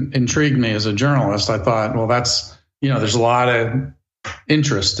combination intrigued me as a journalist. I thought, well, that's, there's a lot of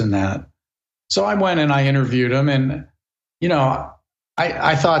interest in that. So I went and I interviewed him, and, I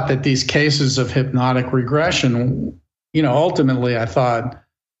I thought that these cases of hypnotic regression, ultimately I thought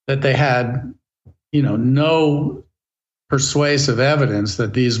that they had, no persuasive evidence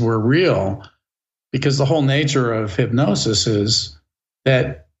that these were real, because the whole nature of hypnosis is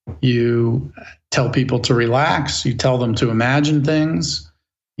that you tell people to relax, you tell them to imagine things,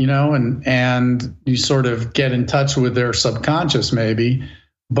 and you sort of get in touch with their subconscious maybe,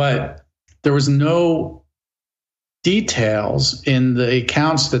 but there was no details in the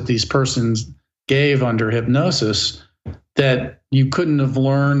accounts that these persons gave under hypnosis that you couldn't have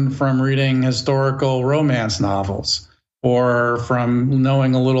learned from reading historical romance novels or from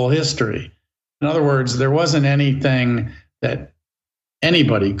knowing a little history. In other words, there wasn't anything that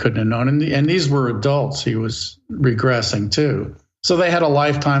anybody couldn't have known. And these were adults he was regressing to. So they had a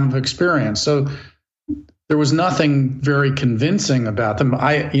lifetime of experience. So there was nothing very convincing about them.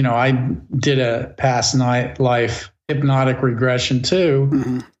 I did a past life hypnotic regression too.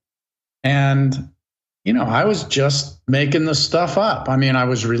 Mm-hmm. And, I was just making the stuff up. I mean, I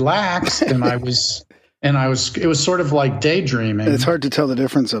was relaxed and it was sort of like daydreaming. It's hard to tell the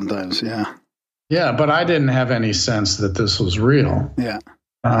difference sometimes. Yeah. Yeah. But I didn't have any sense that this was real. Yeah.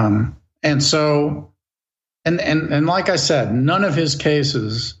 And so, and like I said, none of his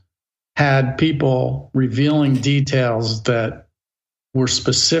cases had people revealing details that were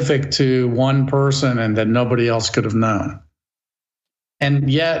specific to one person and that nobody else could have known. And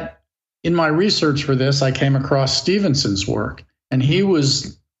yet, in my research for this, I came across Stevenson's work, and he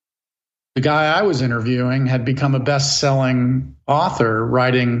was the guy I was interviewing, had become a best-selling author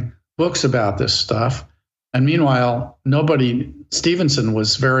writing books about this stuff. And meanwhile, Stevenson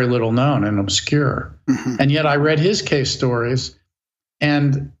was very little known and obscure. Mm-hmm. And yet I read his case stories,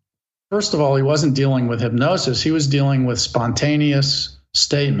 and first of all, he wasn't dealing with hypnosis. He was dealing with spontaneous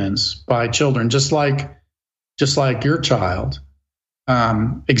statements by children, just like your child,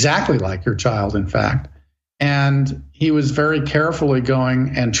 exactly like your child, in fact. And he was very carefully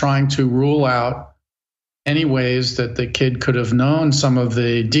going and trying to rule out any ways that the kid could have known some of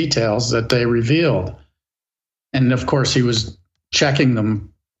the details that they revealed. And of course, he was checking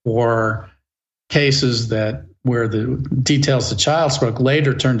them for cases where the details the child spoke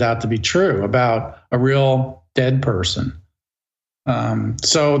later turned out to be true about a real dead person.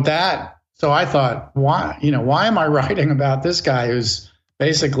 So I thought, why am I writing about this guy who's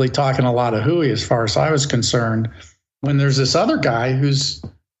basically talking a lot of hooey as far as I was concerned, when there's this other guy who's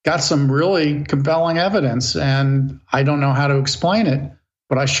got some really compelling evidence, and I don't know how to explain it,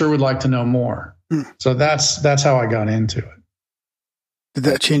 but I sure would like to know more. So that's how I got into it. Did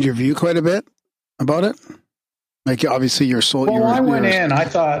that change your view quite a bit about it? Like, obviously your soul. Well, I went in, I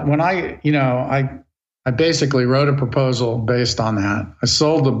thought when I basically wrote a proposal based on that. I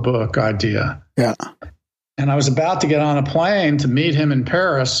sold the book idea. Yeah. And I was about to get on a plane to meet him in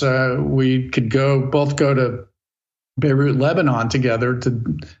Paris. We could both go to Beirut, Lebanon together to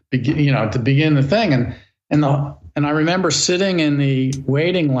begin the thing. And I remember sitting in the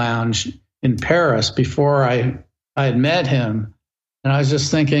waiting lounge in Paris before I had met him. And I was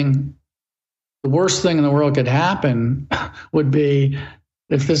just thinking, the worst thing in the world could happen would be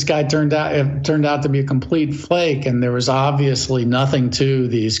if this guy turned out to be a complete flake, and there was obviously nothing to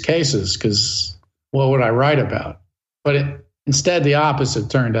these cases, because what would I write about? But instead, the opposite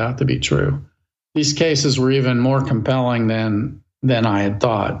turned out to be true. These cases were even more compelling than I had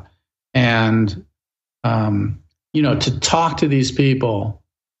thought. And, to talk to these people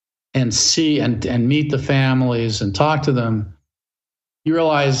and see and meet the families and talk to them, you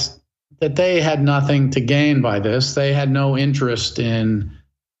realize that they had nothing to gain by this. They had no interest in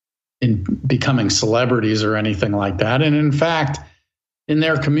becoming celebrities or anything like that. And in fact, in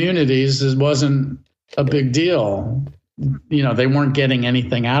their communities, it wasn't a big deal. They weren't getting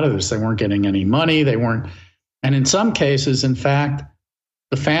anything out of this. They weren't getting any money. And in some cases, in fact,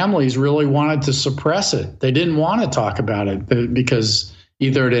 the families really wanted to suppress it. They didn't want to talk about it because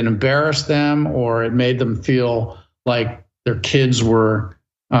either it embarrassed them or it made them feel like their kids were,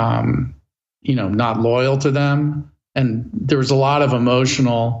 not loyal to them. And there was a lot of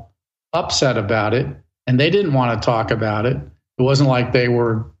emotional upset about it, and they didn't want to talk about it. It wasn't like they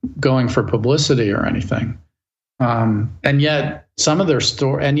were going for publicity or anything. And yet some of their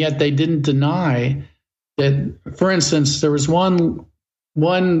story, and yet they didn't deny that. For instance, there was one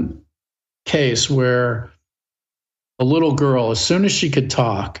case where a little girl, as soon as she could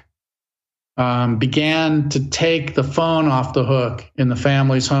talk, began to take the phone off the hook in the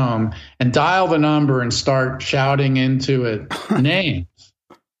family's home and dial the number and start shouting into it names.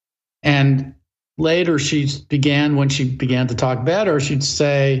 And later when she began to talk better, she'd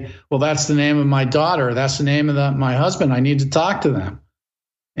say, well, that's the name of my daughter. That's the name of my husband. I need to talk to them.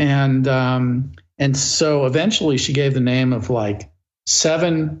 And so eventually she gave the name of like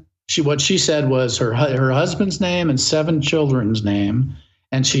 7. What she said was her husband's name and 7 children's name.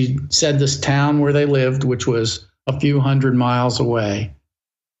 And she said this town where they lived, which was a few hundred miles away.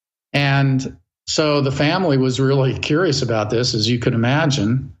 And so the family was really curious about this, as you could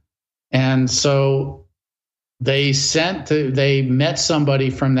imagine. And so they met somebody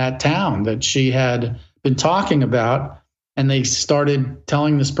from that town that she had been talking about. And they started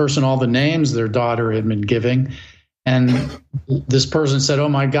telling this person all the names their daughter had been giving. And this person said, oh,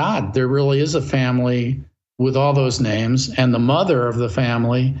 my God, there really is a family with all those names. And the mother of the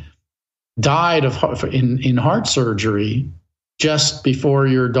family died in heart surgery just before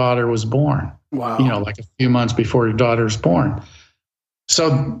your daughter was born. Wow. Like a few months before your daughter was born.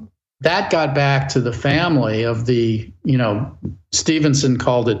 So that got back to the family of the, Stevenson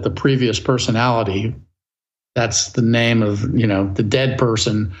called it the previous personality. That's the name of, the dead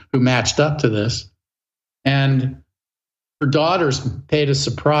person who matched up to this. And her daughters paid a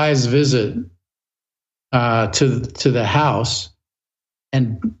surprise visit to the house.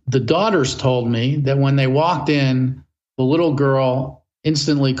 And the daughters told me that when they walked in, the little girl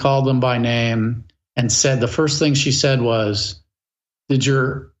instantly called them by name and said, the first thing she said was, did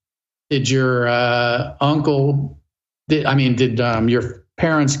your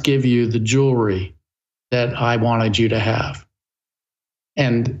parents give you the jewelry that I wanted you to have?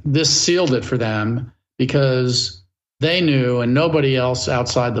 And this sealed it for them, because they knew, and nobody else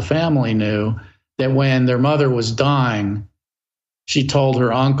outside the family knew, that when their mother was dying, she told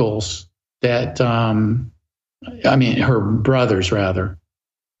her uncles that, her brothers rather,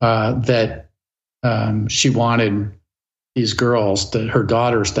 that she wanted these girls, her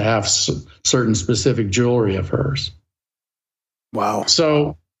daughters, to have certain specific jewelry of hers. Wow.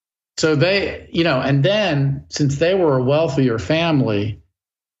 So they, and then since they were a wealthier family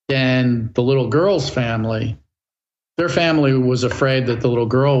than the little girl's family, their family was afraid that the little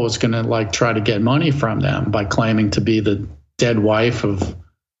girl was going to try to get money from them by claiming to be the dead wife of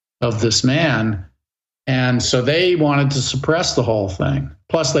this man. And so they wanted to suppress the whole thing.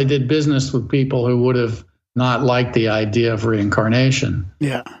 Plus they did business with people who would have not liked the idea of reincarnation.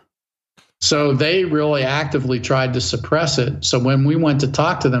 Yeah. So they really actively tried to suppress it. So when we went to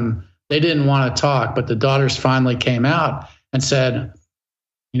talk to them, they didn't want to talk, but the daughters finally came out and said,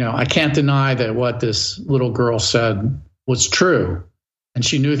 I can't deny that what this little girl said was true. And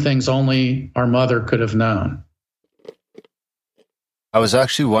she knew things only our mother could have known. I was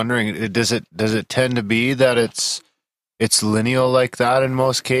actually wondering, does it tend to be that it's lineal like that in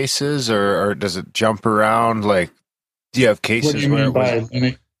most cases, or does it jump around? Do you have cases what do you where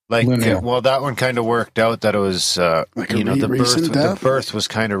mean by lineal? Well, that one kind of worked out that it was, the birth was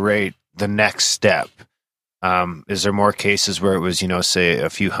kind of right the next step. Is there more cases where it was, say a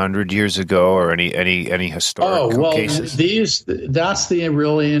few hundred years ago, or any historical cases? That's the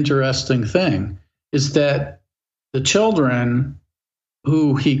really interesting thing, is that the children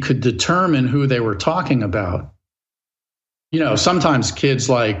who he could determine who they were talking about, sometimes kids,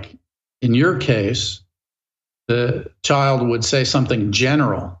 like in your case, the child would say something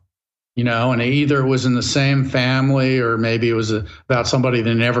general, and either it was in the same family or maybe it was about somebody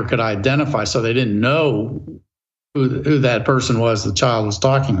they never could identify. So they didn't know who that person was the child was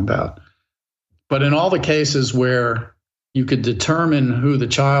talking about. But in all the cases where you could determine who the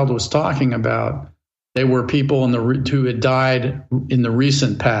child was talking about, they were people who had died in the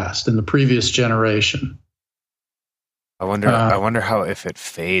recent past, in the previous generation. I wonder how, if it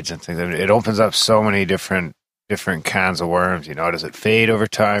fades and things. It opens up so many different cans of worms. Does it fade over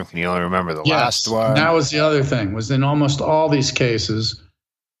time? Can you only remember the last one? That was the other thing, was in almost all these cases,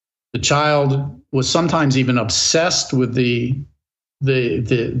 the child was sometimes even obsessed with the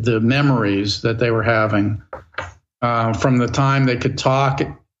memories that they were having from the time they could talk.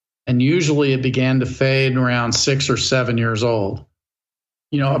 And usually it began to fade around 6 or 7 years old.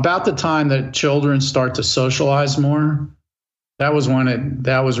 About the time that children start to socialize more, that was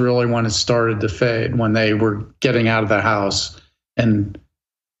really when it started to fade, when they were getting out of the house. And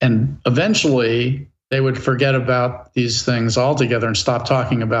eventually they would forget about these things altogether and stop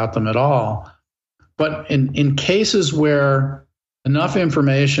talking about them at all. But in cases where enough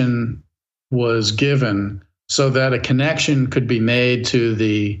information was given so that a connection could be made to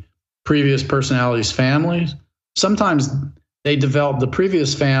the previous personality's families, sometimes the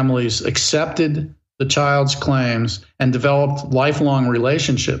previous families accepted the child's claims and developed lifelong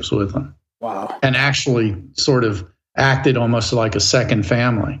relationships with them. Wow. And actually sort of acted almost like a second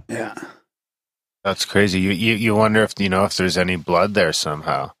family. Yeah. That's crazy. You wonder if there's any blood there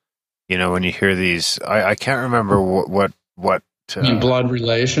somehow. When you hear these, I can't remember what You mean blood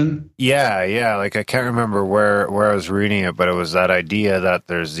relation? Yeah. Like I can't remember where I was reading it, but it was that idea that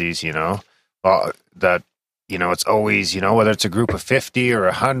there's these, that it's always, whether it's a group of 50 or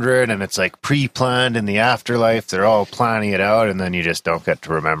 100, and it's like pre-planned in the afterlife. They're all planning it out, and then you just don't get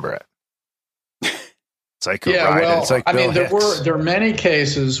to remember it. It's like a ride. Well, it's like there were many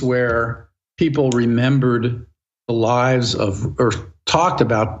cases where people remembered the lives of, or talked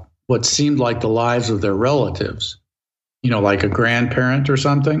about what seemed like the lives of their relatives, like a grandparent or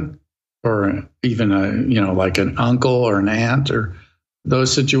something, or even like an uncle or an aunt, or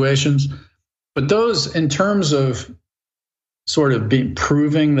those situations. But those, in terms of sort of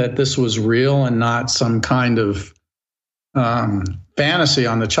proving that this was real and not some kind of fantasy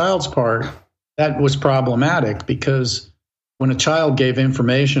on the child's part, that was problematic, because when a child gave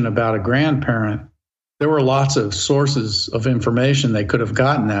information about a grandparent, there were lots of sources of information they could have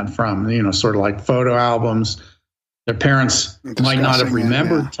gotten that from, sort of like photo albums. Their parents might not have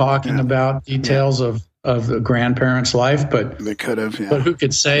remembered talking about details of the grandparent's life, but they could have. Yeah. But who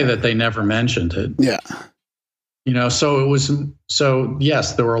could say that they never mentioned it? Yeah. So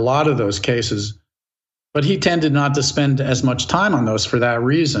yes, there were a lot of those cases, but he tended not to spend as much time on those for that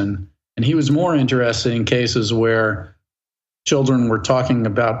reason. And he was more interested in cases where children were talking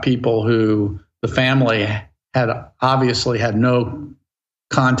about people who the family had obviously had no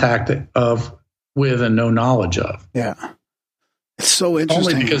contact with and no knowledge of. Yeah. It's so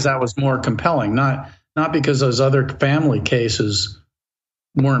interesting. Only because that was more compelling, not because those other family cases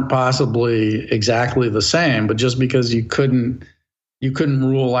weren't possibly exactly the same, but just because you couldn't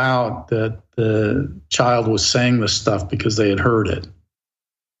rule out that the child was saying this stuff because they had heard it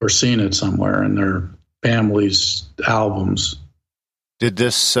or seen it somewhere in their family's albums. Did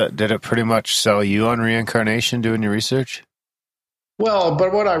it pretty much sell you on reincarnation doing your research? Well,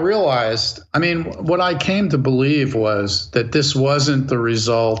 but what I realized, what I came to believe was that this wasn't the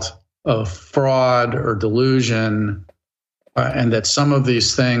result of fraud or delusion, and that some of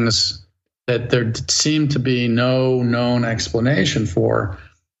these things that there seemed to be no known explanation for.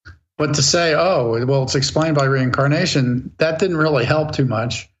 But to say, it's explained by reincarnation, that didn't really help too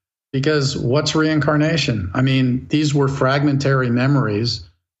much, because what's reincarnation? These were fragmentary memories.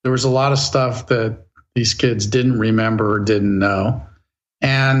 There was a lot of stuff that these kids didn't remember or didn't know.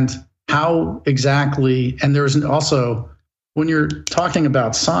 And how exactly, and there's also, when you're talking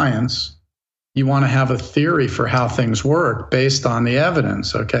about science, you want to have a theory for how things work based on the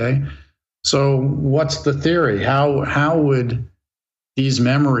evidence, okay? So what's the theory? How would these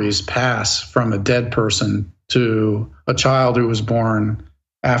memories pass from a dead person to a child who was born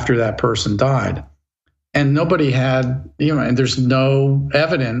after that person died? And nobody had, and there's no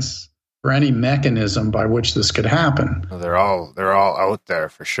evidence for any mechanism by which this could happen. Well, they're all out there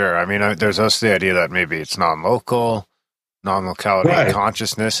for sure. There's also the idea that maybe it's non-locality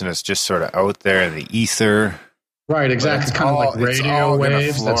consciousness, and it's just sort of out there in the ether. Right, exactly. It's kind of like radio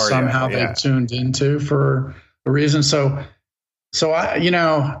waves that somehow they tuned into for a reason. So I,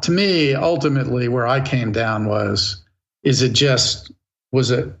 to me, ultimately, where I came down was it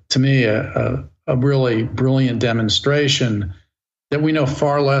to me a really brilliant demonstration that we know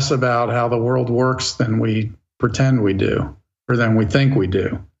far less about how the world works than we pretend we do, or than we think we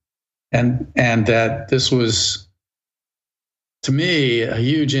do. And that this was, to me, a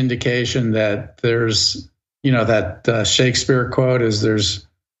huge indication that there's, that Shakespeare quote is, there's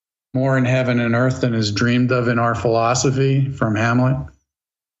more in heaven and earth than is dreamed of in our philosophy, from Hamlet.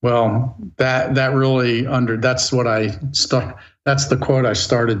 Well, that's the quote I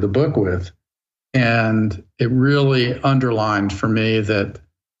started the book with. And it really underlined for me that,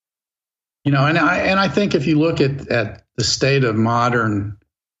 and I think if you look at the state of modern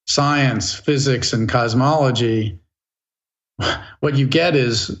science, physics, and cosmology, what you get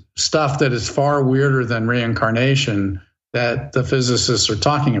is stuff that is far weirder than reincarnation that the physicists are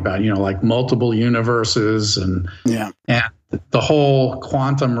talking about, like multiple universes and the whole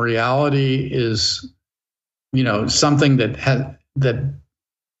quantum reality is, something that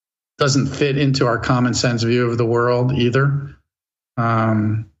doesn't fit into our common sense view of the world either.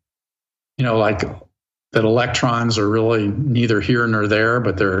 Like that electrons are really neither here nor there,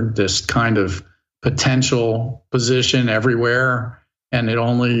 but they're this kind of potential position everywhere, and it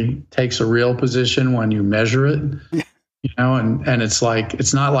only takes a real position when you measure it. And it's like,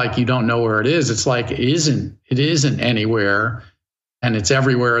 it's not like you don't know where it is. It's like it isn't anywhere, and it's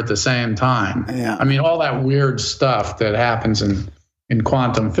everywhere at the same time. Yeah. All that weird stuff that happens in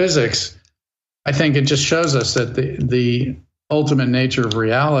quantum physics, I think it just shows us that the ultimate nature of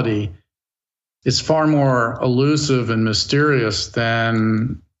reality is far more elusive and mysterious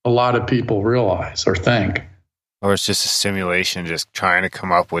than a lot of people realize or think. Or it's just a simulation just trying to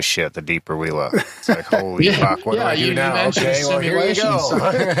come up with shit the deeper we look. It's like, holy fuck, what do I do now? Okay, well, here you go.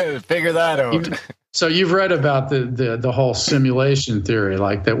 So, figure that out. So you've read about the whole simulation theory,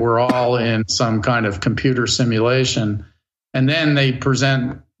 like that we're all in some kind of computer simulation. And then they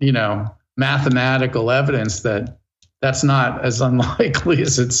present, mathematical evidence that that's not as unlikely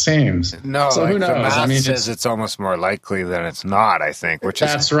as it seems. No, so who knows? The math says it's almost more likely than it's not, I think.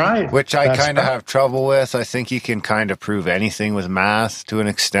 That's right. Which I kind of have trouble with. I think you can kind of prove anything with math to an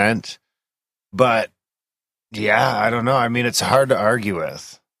extent. But, yeah, I don't know. I mean, it's hard to argue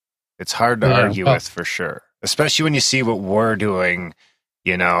with. It's hard to argue with for sure. Especially when you see what we're doing,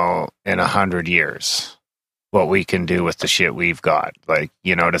 in 100 years. What we can do with the shit we've got. Like,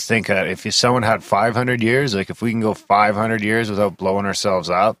 to think that if someone had 500 years, like if we can go 500 years without blowing ourselves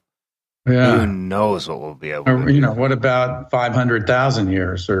up, who knows what we'll be able to do. What about 500,000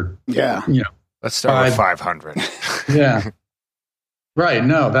 years let's start with 500. Yeah. Right.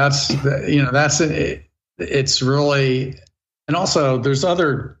 No, it's really, and also there's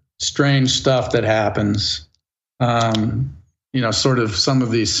other strange stuff that happens, sort of some of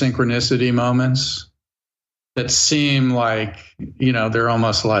these synchronicity moments that seem like, they're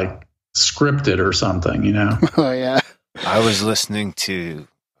almost like scripted or something, Oh, yeah. I was listening to,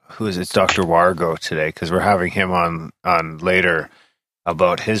 it's Dr. Wargo today, because we're having him on later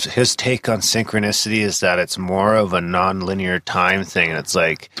about his take on synchronicity is that it's more of a non-linear time thing. And it's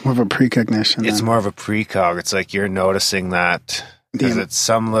like... It's more of a precognition. It's more of a precog. It's like you're noticing that because it's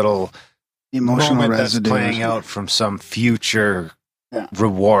some little emotional moment residue that's playing out from some future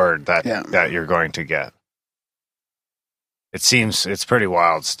reward that you're going to get. It's pretty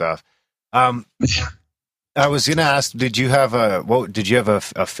wild stuff. I was going to ask, did you have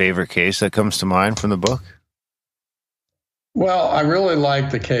a favorite case that comes to mind from the book? Well, I really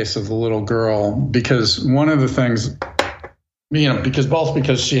like the case of the little girl because one of the things,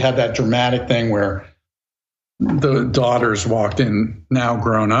 because she had that dramatic thing where the daughters walked in, now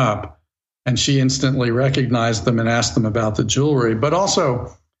grown up, and she instantly recognized them and asked them about the jewelry. But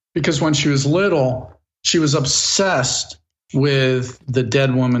also because when she was little, she was obsessed with the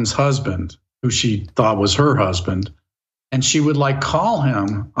dead woman's husband, who she thought was her husband. And she would call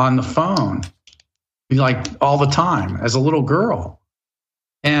him on the phone, all the time as a little girl.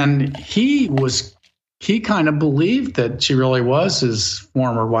 And he kind of believed that she really was his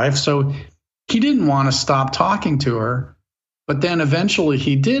former wife. So he didn't want to stop talking to her. But then eventually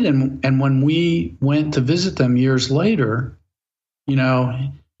he did. And when we went to visit them years later,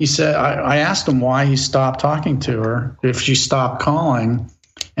 he said, I asked him why he stopped talking to her, if she stopped calling,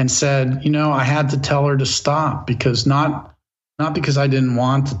 and said, I had to tell her to stop because not because I didn't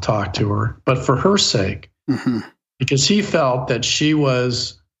want to talk to her, but for her sake, because he felt that she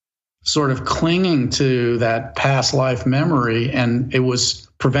was sort of clinging to that past life memory and it was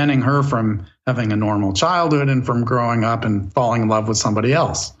preventing her from having a normal childhood and from growing up and falling in love with somebody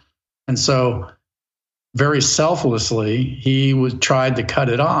else. And so very selflessly, he tried to cut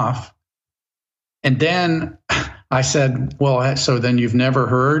it off. And then I said, well, so then you've never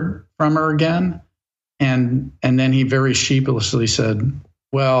heard from her again? And then he very sheepishly said,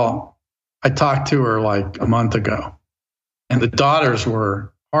 well, I talked to her a month ago. And the daughters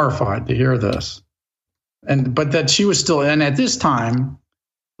were horrified to hear this. But that she was still, and at this time,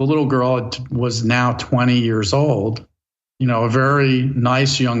 the little girl was now 20 years old, a very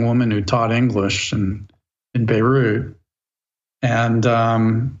nice young woman who taught English in Beirut.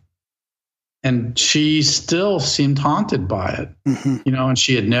 And she still seemed haunted by it, and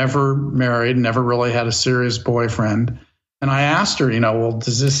she had never married, never really had a serious boyfriend. And I asked her, well,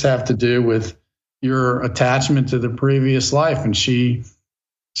 does this have to do with your attachment to the previous life? And she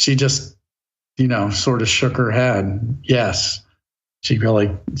just, sort of shook her head. Yes. She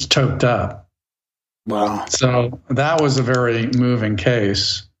really choked up. Wow. So that was a very moving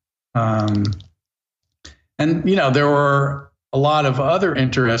case. And, there were a lot of other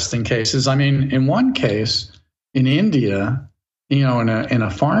interesting cases. I mean, in one case in India, in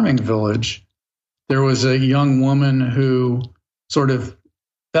a farming village, there was a young woman who sort of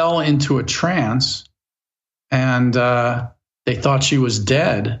fell into a trance and they thought she was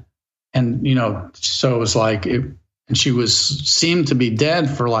dead. And, so it was and she seemed to be dead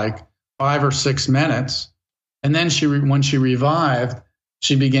for 5 or 6 minutes. And then when she revived,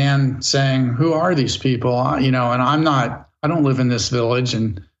 she began saying, who are these people? And I don't live in this village.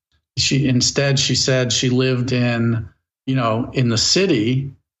 And she said she lived in the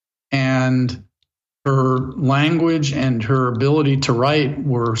city, and her language and her ability to write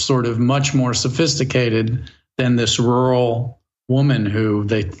were sort of much more sophisticated than this rural woman who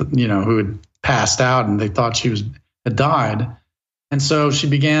who had passed out and they thought she had died. And so she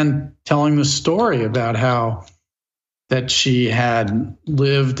began telling the story about how that she had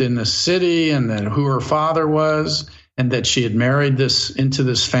lived in the city and that who her father was, and that she had married into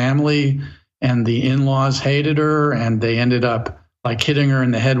this family, and the in-laws hated her and they ended up like hitting her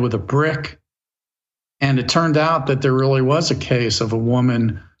in the head with a brick. And it turned out that there really was a case of a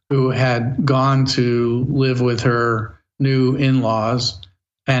woman who had gone to live with her new in-laws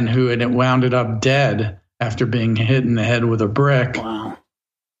and who had wound up dead after being hit in the head with a brick. Wow.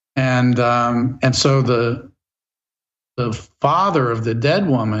 And so the father of the dead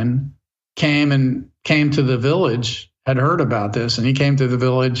woman came to the village, had heard about this, and he came to the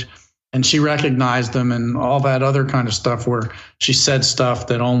village, and she recognized him and all that other kind of stuff, where she said stuff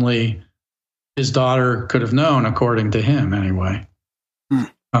that only his daughter could have known, according to him anyway.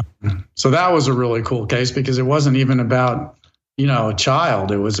 So that was a really cool case, because it wasn't even about, a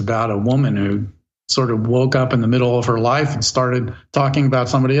child. It was about a woman who sort of woke up in the middle of her life and started talking about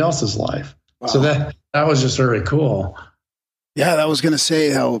somebody else's life. Wow. So that was just very cool. Yeah, I was going to say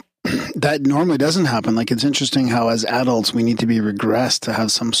how that normally doesn't happen. Like, it's interesting how as adults we need to be regressed to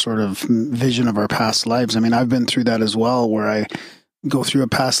have some sort of vision of our past lives. I mean, I've been through that as well, where I go through a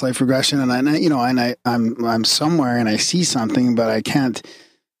past life regression and I'm somewhere and I see something, but I can't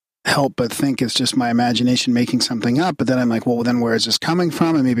help but think it's just my imagination making something up. But then I'm like, well, then where is this coming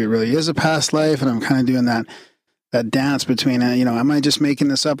from? And maybe it really is a past life. And I'm kind of doing that dance between, am I just making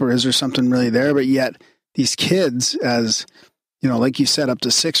this up, or is there something really there? But yet these kids, as like you said, up to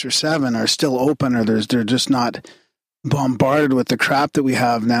 6 or 7 are still open, or they're just not bombarded with the crap that we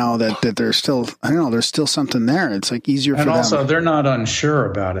have now, that there's still, there's still something there. It's like easier for them. And also they're not unsure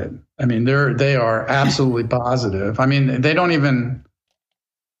about it. I mean, they are absolutely positive. I mean, they don't even,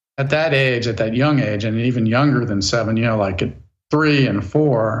 at that age, at that young age, and even younger than 7, like at 3 and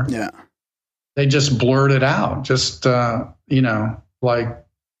 4, yeah, they just blurt it out. Just, like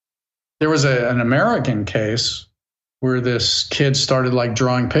there was an American case where this kid started like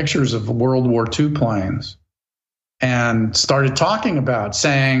drawing pictures of World War II planes and started talking about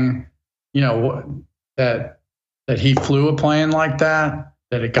saying, that he flew a plane like that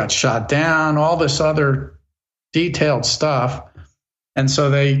it got shot down, all this other detailed stuff. And so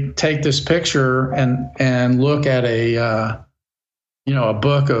they take this picture and look at a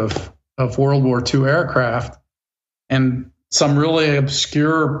book of World War II aircraft, and some really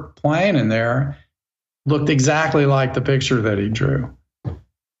obscure plane in there looked exactly like the picture that he drew.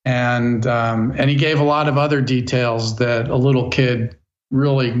 And he gave a lot of other details that a little kid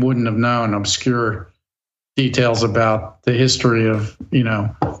really wouldn't have known, obscure details about the history of,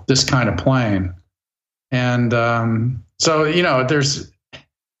 this kind of plane. And so,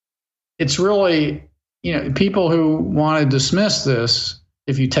 it's really, people who want to dismiss this,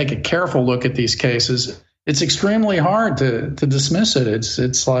 if you take a careful look at these cases, it's extremely hard to dismiss it.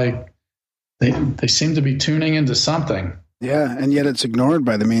 It's like they seem to be tuning into something. Yeah, and yet it's ignored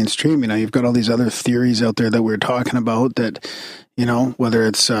by the mainstream. You've got all these other theories out there that we're talking about that, whether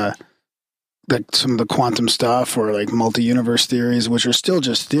it's like some of the quantum stuff or like multi-universe theories, which are still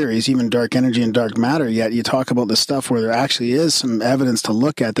just theories, even dark energy and dark matter, yet you talk about the stuff where there actually is some evidence to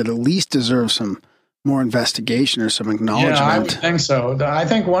look at that at least deserves some more investigation or some acknowledgement. Yeah, I would think so. I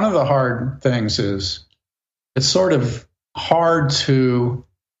think one of the hard things is it's sort of hard to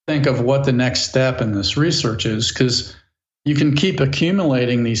think of what the next step in this research is, because you can keep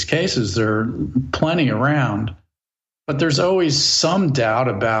accumulating these cases. There are plenty around, but there's always some doubt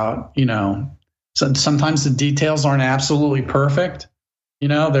about, sometimes the details aren't absolutely perfect.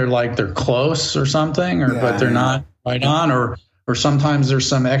 They're close or something, but they're not right on, or sometimes there's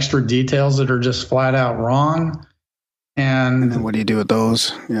some extra details that are just flat out wrong. And then what do you do with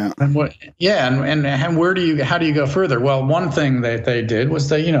those? Yeah. And how do you go further? Well, one thing that they did was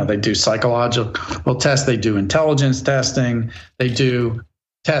they do psychological tests, they do intelligence testing, they do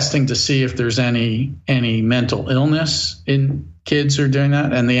testing to see if there's any mental illness in kids who are doing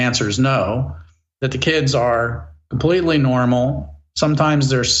that. And the answer is no, that the kids are completely normal. Sometimes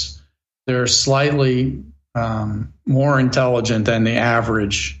they're slightly more intelligent than the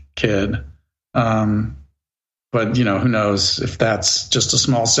average kid. But, who knows if that's just a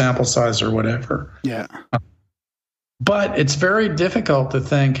small sample size or whatever. Yeah. But it's very difficult to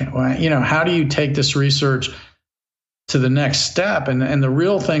think, how do you take this research to the next step? And the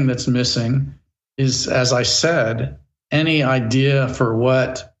real thing that's missing is, as I said, any idea for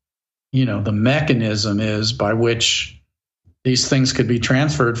what, the mechanism is by which these things could be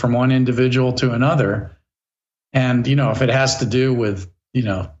transferred from one individual to another. And, if it has to do with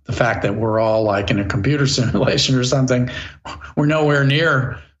the fact that we're all like in a computer simulation or something, we're nowhere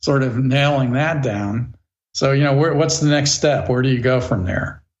near sort of nailing that down. So, what's the next step? Where do you go from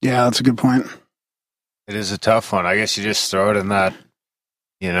there? Yeah, that's a good point. It is a tough one. I guess you just throw it in that,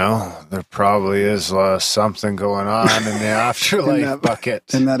 there probably is something going on in the afterlife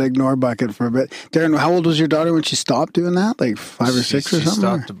bucket. In that ignore bucket for a bit. Darren, how old was your daughter when she stopped doing that? Like 5 or 6 or something? She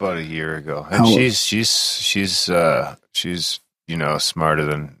stopped about a year ago. And she's smarter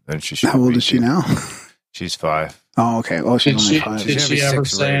than she should be. How old is she now? She's 5. Oh, okay. Oh, she's only 5. Did she ever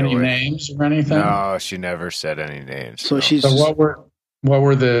say any names or anything? No, she never said any names. So what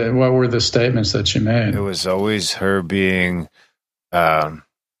were the statements that she made? It was always her being, I'd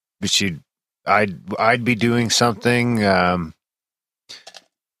be doing something, whether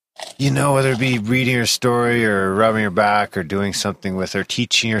it be reading her story or rubbing her back or doing something with her,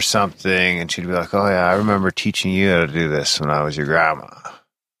 teaching her something, and she'd be like, "Oh yeah, I remember teaching you how to do this when I was your grandma,"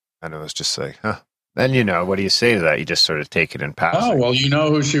 and it was just like, huh. Then, what do you say to that? You just sort of take it in passing. Oh, well, you know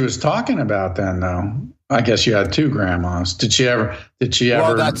who she was talking about then, though. I guess you had 2 grandmas. Did she ever?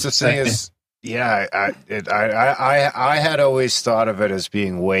 Well, that's the thing is, yeah, I had always thought of it as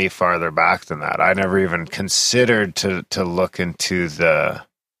being way farther back than that. I never even considered to look into the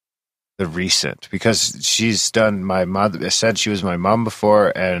recent, because she's done my mother. Said she was my mom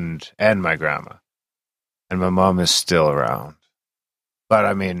before and my grandma, and my mom is still around. But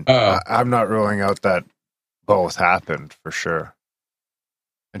I mean, I'm not ruling out that both happened for sure.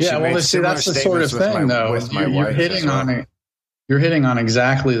 And yeah, well, see, that's the sort of thing, though. You're hitting on it. You're hitting on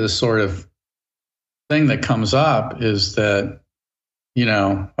exactly the sort of thing that comes up is that,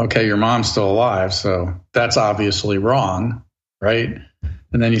 okay, your mom's still alive, so that's obviously wrong, right?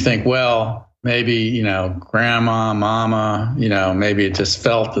 And then you think, well, maybe, grandma, mama, maybe it just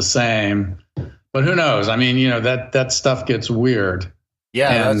felt the same. But who knows? I mean, that stuff gets weird.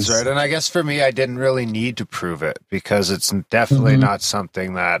 Yeah, that's right. And I guess for me, I didn't really need to prove it because it's definitely not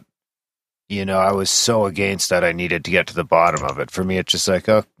something that, I was so against that I needed to get to the bottom of it. For me, it's just like,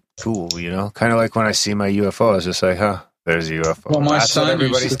 oh, cool, kind of like when I see my UFO, it's just like, huh, there's a UFO. Well, that's what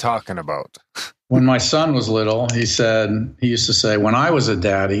everybody's talking about. When my son was little, he used to say, when I was a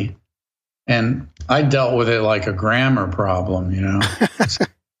daddy, and I dealt with it like a grammar problem,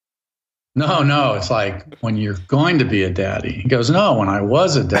 No, it's like when you're going to be a daddy. He goes, no, when I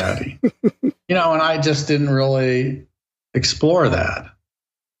was a daddy. And I just didn't really explore that.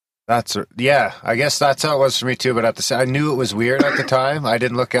 I guess that's how it was for me too. But I knew it was weird at the time. I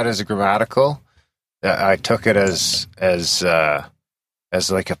didn't look at it as a grammatical. I took it as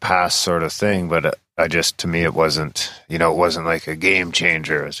like a past sort of thing. But to me, it wasn't, it wasn't like a game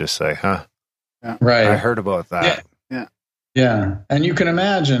changer. It was just like, huh. Yeah. Right. I heard about that. Yeah. Yeah, and you can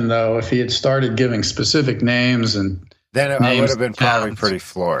imagine, though, if he had started giving specific names and then I would have been probably pretty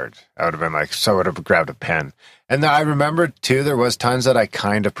floored. I would have been like, so I would have grabbed a pen. And I remember, too, there was times that I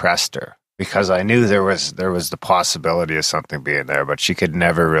kind of pressed her because I knew there was the possibility of something being there, but she could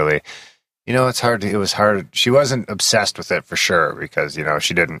never really, it was hard. She wasn't obsessed with it for sure because,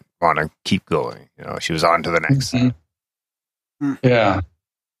 she didn't want to keep going. She was on to the next thing. Yeah.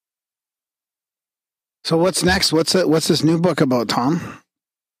 So what's next? What's this new book about, Tom?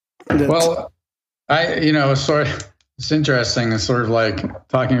 Well, it's interesting. It's sort of like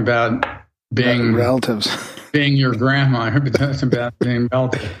talking about being relatives, being your grandma, about being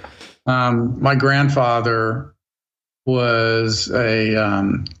relative. My grandfather was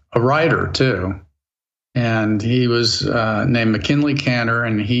a writer too, and he was named McKinley Cantor,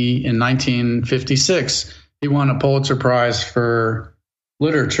 and in 1956 he won a Pulitzer Prize for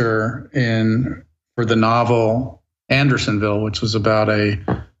literature for the novel Andersonville, which was about a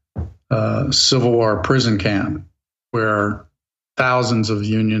Civil War prison camp where thousands of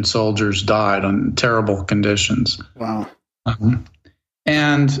Union soldiers died on terrible conditions. Wow.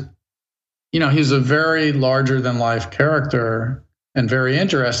 And, he's a very larger-than-life character and very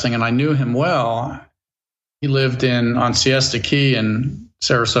interesting, and I knew him well. He lived on Siesta Key in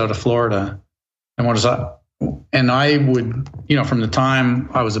Sarasota, Florida. And I would, from the time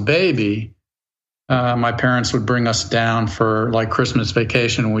I was a baby, my parents would bring us down for like Christmas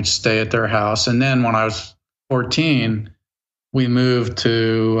vacation, and we'd stay at their house. And then when I was 14, we moved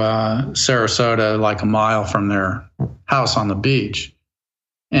to Sarasota, like a mile from their house on the beach.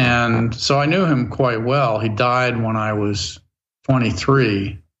 And so I knew him quite well. He died when I was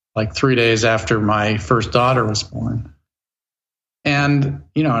 23, like 3 days after my first daughter was born. And,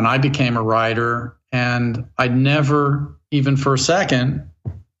 and I became a writer, and I'd never, even for a second,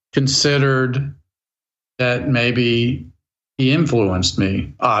 considered that maybe he influenced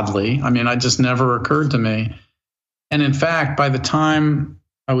me, oddly. I mean, it just never occurred to me. And in fact, by the time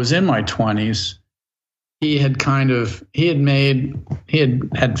I was in my 20s, he had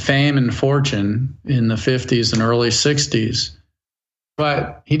fame and fortune in the 50s and early 60s,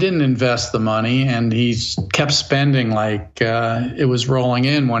 but he didn't invest the money, and he kept spending like it was rolling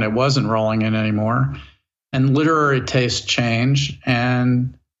in when it wasn't rolling in anymore. And literary tastes change,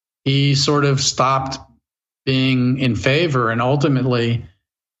 and he sort of stopped being in favor, and ultimately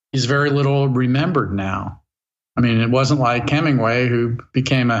he's very little remembered now. I mean, it wasn't like Hemingway, who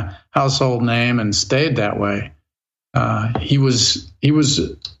became a household name and stayed that way. He was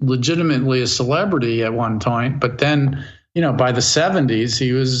legitimately a celebrity at one point, but then, by the 70s,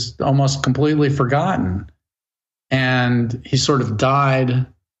 he was almost completely forgotten. And he sort of died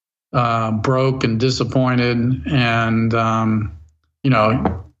broke and disappointed. And,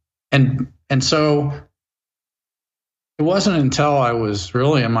 and so it wasn't until I was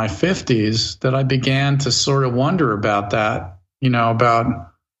really in my 50s that I began to sort of wonder about that,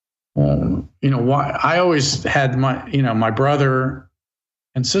 why I always had my brother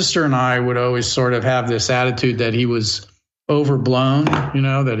and sister and I would always sort of have this attitude that he was overblown,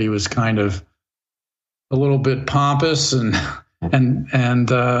 that he was kind of a little bit pompous and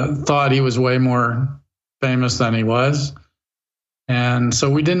thought he was way more famous than he was. And so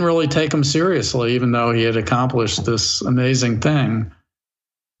we didn't really take him seriously, even though he had accomplished this amazing thing.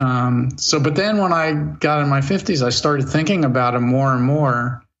 But then when I got in my 50s, I started thinking about him more and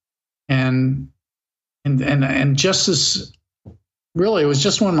more. And just as really, it was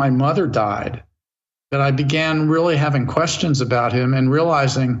just when my mother died that I began really having questions about him and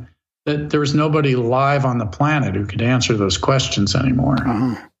realizing that there was nobody alive on the planet who could answer those questions anymore.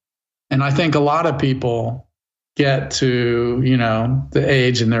 Uh-huh. And I think a lot of people get to, the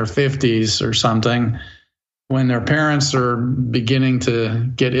age in their 50s or something when their parents are beginning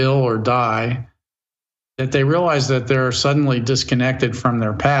to get ill or die, that they realize that they're suddenly disconnected from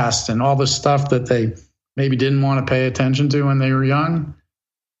their past and all the stuff that they maybe didn't want to pay attention to when they were young,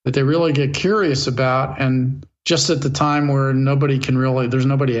 that they really get curious about. And just at the time where there's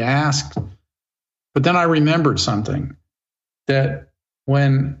nobody to ask. But then I remembered something, that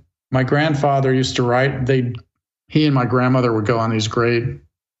when my grandfather used to write, he and my grandmother would go on these great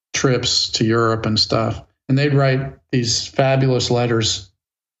trips to Europe and stuff, and they'd write these fabulous letters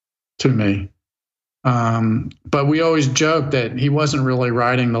to me. But we always joked that he wasn't really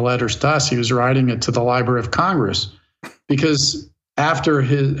writing the letters to us. He was writing it to the Library of Congress, because after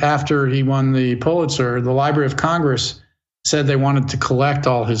he won the Pulitzer, the Library of Congress said they wanted to collect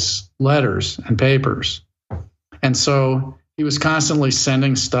all his letters and papers. And so he was constantly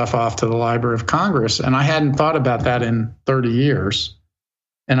sending stuff off to the Library of Congress. And I hadn't thought about that in 30 years.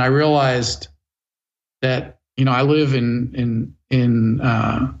 And I realized that, I live in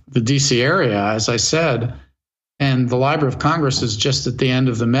the DC area, as I said, and the Library of Congress is just at the end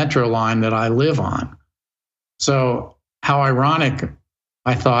of the metro line that I live on. So how ironic,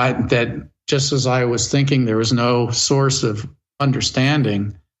 I thought, that just as I was thinking there was no source of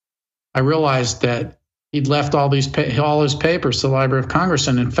understanding, I realized that he'd left all his papers to the Library of Congress,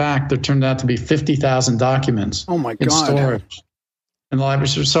 and in fact, there turned out to be 50,000 documents in storage in the library.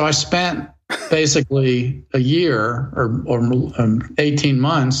 So I spent basically a year or 18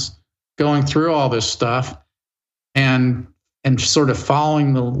 months going through all this stuff and sort of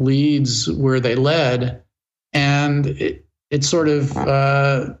following the leads where they led. And it sort of,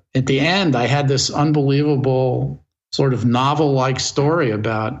 at the end, I had this unbelievable sort of novel-like story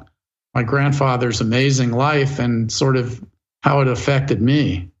about my grandfather's amazing life and sort of how it affected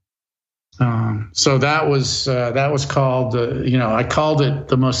me. So that was called, I called it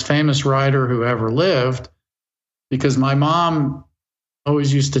the most famous writer who ever lived, because my mom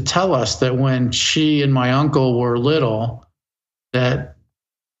always used to tell us that when she and my uncle were little, that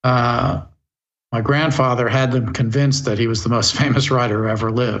my grandfather had them convinced that he was the most famous writer who ever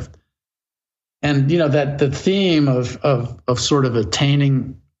lived. And, that the theme of sort of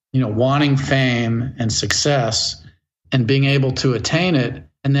attaining, wanting fame and success and being able to attain it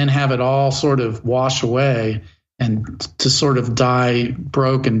and then have it all sort of wash away and to sort of die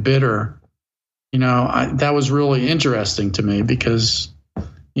broke and bitter, that was really interesting to me, because,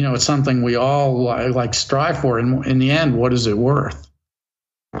 it's something we all like strive for. And in the end, what is it worth?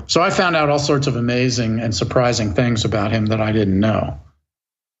 So I found out all sorts of amazing and surprising things about him that I didn't know.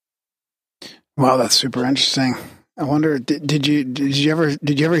 Wow, that's super interesting. I wonder, did you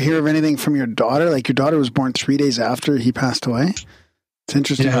ever hear of anything from your daughter? Like, your daughter was born 3 days after he passed away. It's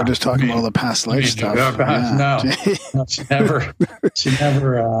interesting. We're just talking about all the past life stuff. No, she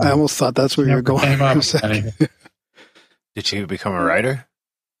never. I almost thought that's where you were going. Did she become a writer?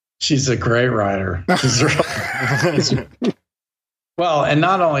 She's a great writer. Well, and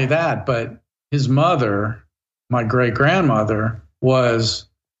not only that, but his mother, my great-grandmother, was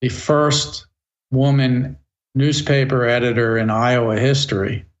the first woman newspaper editor in Iowa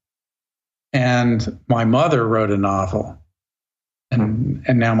history. And my mother wrote a novel. And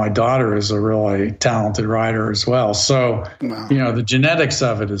now my daughter is a really talented writer as well. So, Wow. the genetics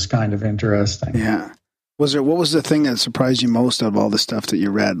of it is kind of interesting. Yeah. What was the thing that surprised you most out of all the stuff that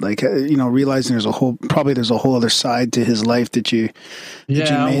you read? Like, realizing there's a whole other side to his life that you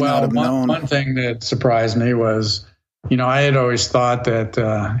may not have known. One thing that surprised me was, I had always thought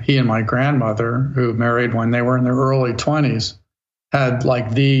that he and my grandmother, who married when they were in their early 20s, had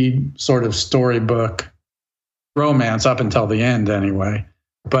like the sort of storybook romance up until the end anyway.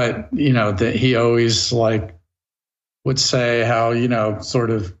 But, that he always would say how, sort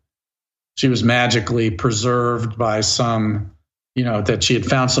of she was magically preserved by some, that she had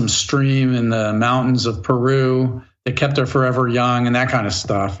found some stream in the mountains of Peru that kept her forever young and that kind of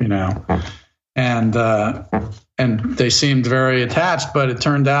stuff, And they seemed very attached, but it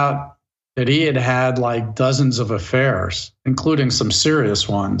turned out that he had like dozens of affairs, including some serious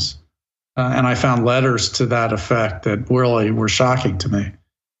ones. And I found letters to that effect that really were shocking to me.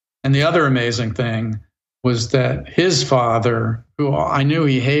 And the other amazing thing was that his father, who I knew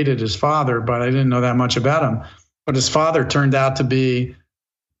he hated his father, but I didn't know that much about him. But his father turned out to be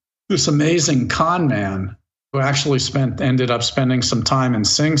this amazing con man who actually ended up spending some time in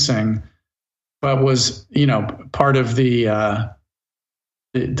Sing Sing, but was, part of the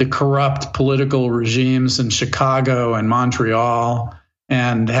corrupt political regimes in Chicago and Montreal,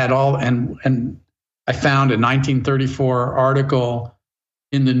 and had and I found a 1934 article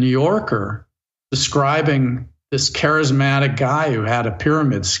in the New Yorker describing this charismatic guy who had a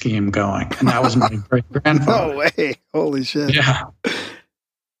pyramid scheme going, and that was my great grandfather. No way! Holy shit! Yeah.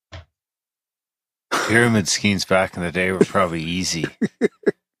 Pyramid schemes back in the day were probably easy.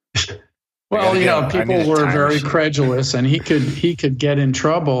 Well, people were very credulous, and he could get in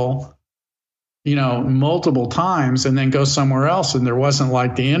trouble, multiple times, and then go somewhere else, and there wasn't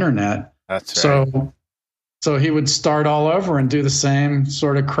like the internet. That's right. So he would start all over and do the same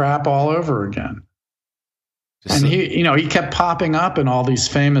sort of crap all over again. And he kept popping up in all these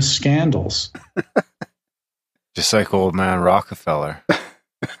famous scandals. Just like old man Rockefeller.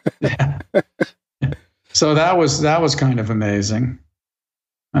 Yeah. So that was kind of amazing.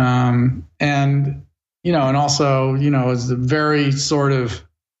 And also, it's the very sort of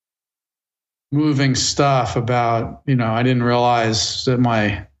moving stuff about, I didn't realize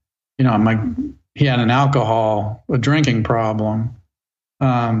that he had a drinking problem.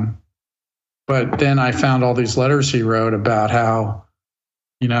 But then I found all these letters he wrote about how,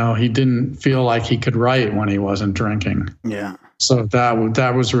 he didn't feel like he could write when he wasn't drinking. Yeah. So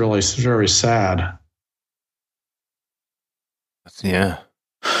that was really very sad. Yeah.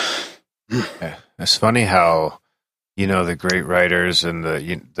 It's funny how, the great writers and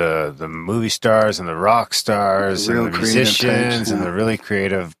the movie stars and the rock stars and the musicians and the really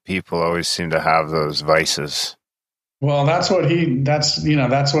creative people always seem to have those vices. Well, that's what he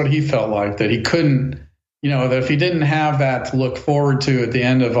felt like, that he couldn't, that if he didn't have that to look forward to at the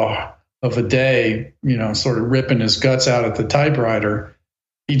end of a day, sort of ripping his guts out at the typewriter,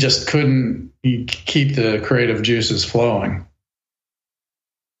 he just couldn't keep the creative juices flowing.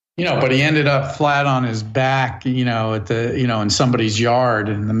 But he ended up flat on his back, at in somebody's yard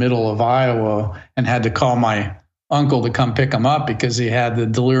in the middle of Iowa, and had to call my uncle to come pick him up because he had the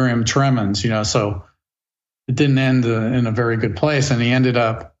delirium tremens, so it didn't end in a very good place. And he ended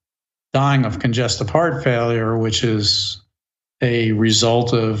up dying of congestive heart failure, which is a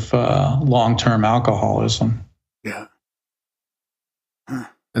result of long-term alcoholism. Yeah.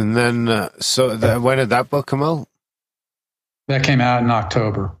 And then, when did that book come out? That came out in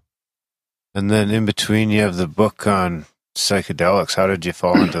October. And then in between, you have the book on psychedelics. How did you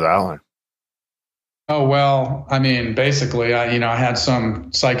fall into that one? Oh, well, basically, I had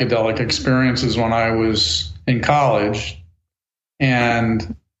some psychedelic experiences when I was in college,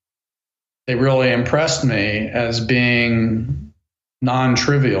 and they really impressed me as being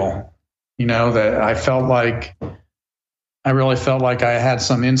non-trivial. That I really felt like I had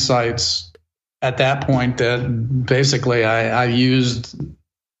some insights at that point that basically I used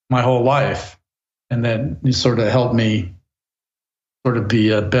my whole life, and that sort of helped me sort of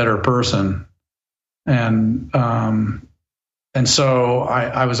be a better person. And so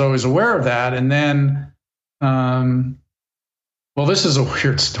I was always aware of that. And then, this is a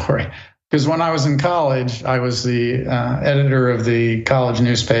weird story, because when I was in college, I was the editor of the college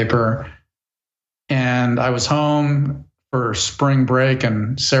newspaper, and I was home for spring break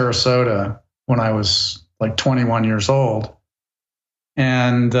in Sarasota when I was like 21 years old.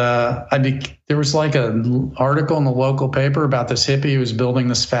 And there was like an article in the local paper about this hippie who was building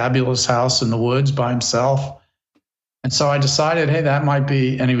this fabulous house in the woods by himself. And so I decided, hey, that might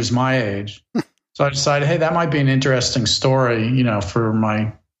be, and he was my age. So I decided, hey, that might be an interesting story, you know, for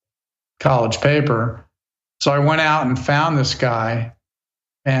my college paper. So I went out and found this guy,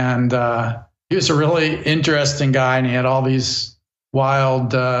 and he was a really interesting guy, and he had all these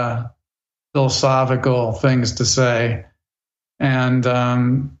wild philosophical things to say. And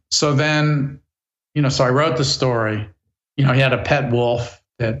so then, you know, so I wrote the story. You know, he had a pet wolf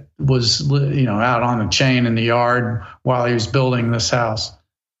that was, you know, out on a chain in the yard while he was building this house.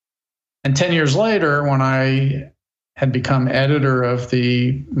 And 10 years later, when I had become editor of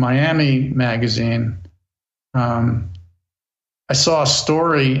the Miami magazine, I saw a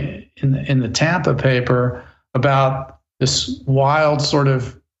story in the Tampa paper about this wild sort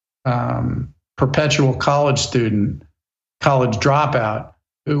of perpetual college student, college dropout,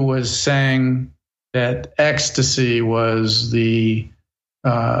 who was saying that ecstasy was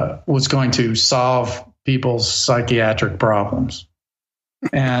was going to solve people's psychiatric problems.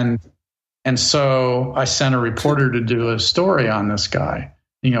 And so I sent a reporter to do a story on this guy,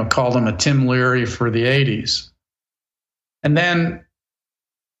 you know, called him a Tim Leary for the 80s. And then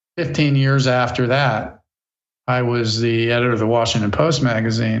 15 years after that, I was the editor of the Washington Post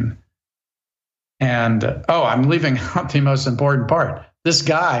magazine. And, I'm leaving out the most important part. This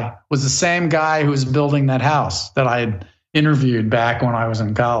guy was the same guy who was building that house that I had interviewed back when I was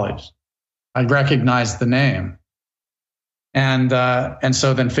in college. I recognized the name. And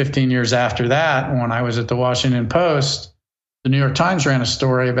so then 15 years after that, when I was at the Washington Post, the New York Times ran a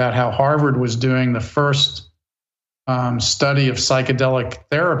story about how Harvard was doing the first study of psychedelic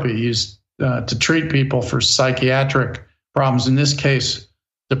therapy used to treat people for psychiatric problems, in this case,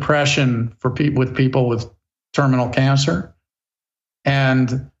 depression for people with terminal cancer.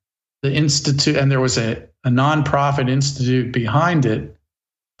 And the institute, and there was a nonprofit institute behind it,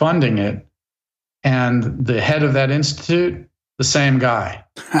 funding it. And the head of that institute, the same guy.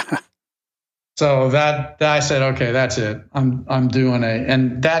 So that I said, okay, that's it. I'm doing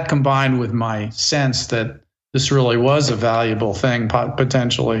and that combined with my sense that this really was a valuable thing,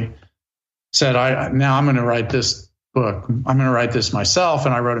 potentially, said, now I'm going to write this book. I'm going to write this myself.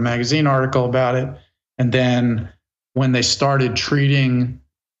 And I wrote a magazine article about it. And then when they started treating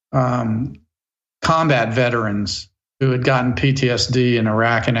combat veterans who had gotten PTSD in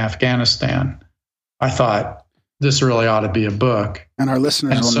Iraq and Afghanistan, I thought this really ought to be a book. And our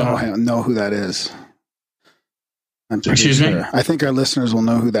listeners will know who that is. Excuse me? I think our listeners will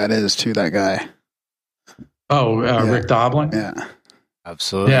know who that is, too, that guy. Rick Doblin? Yeah.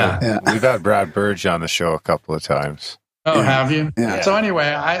 Absolutely. Yeah. We've had Brad Burge on the show a couple of times. Oh, yeah. Have you? Yeah. So anyway,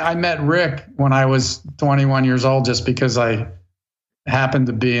 I met Rick when I was 21 years old just because I happened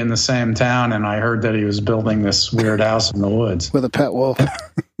to be in the same town, and I heard that he was building this weird house in the woods. With a pet wolf.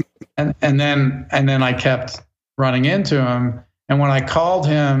 And then I kept running into him. And when I called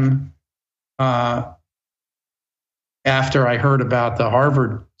him after I heard about the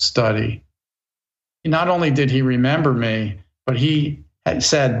Harvard study, not only did he remember me, but he had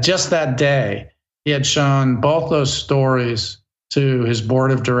said just that day he had shown both those stories to his board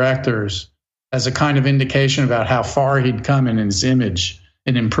of directors as a kind of indication about how far he'd come in his image,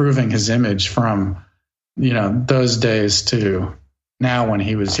 in improving his image from, you know, those days to now when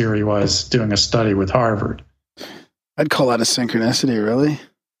he was doing a study with Harvard. I'd call that a synchronicity, really.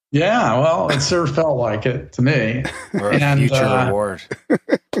 Yeah, well, it sure felt like it to me. Or a future reward.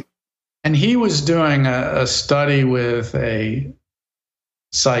 And he was doing a study with a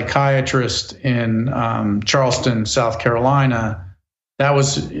psychiatrist in Charleston, South Carolina. That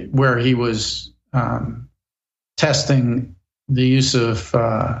was where he was testing the use of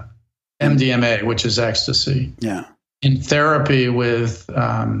MDMA, which is ecstasy. Yeah. In therapy with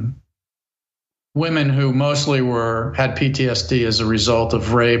women who mostly had PTSD as a result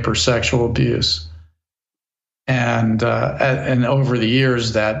of rape or sexual abuse. And over the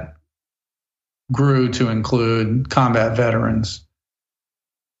years, that grew to include combat veterans.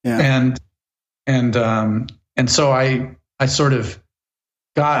 Yeah. And so I sort of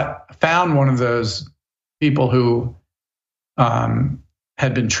found one of those people who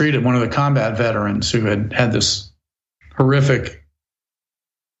had been treated, one of the combat veterans who had this horrific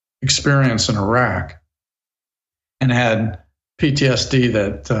experience in Iraq and had PTSD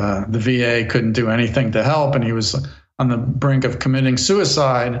that the VA couldn't do anything to help. And he was on the brink of committing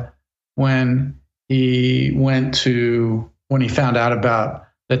suicide when he found out about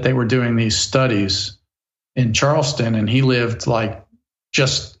that they were doing these studies in Charleston, and he lived like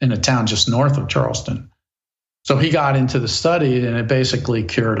just in a town just north of Charleston. So he got into the study, and it basically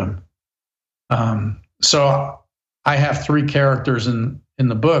cured him. So I have 3 characters in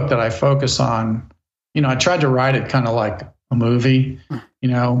the book that I focus on. I tried to write it kind of like a movie,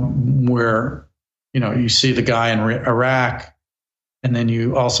 where, you see the guy in Iraq, and then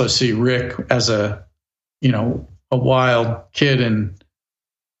you also see Rick as a wild kid in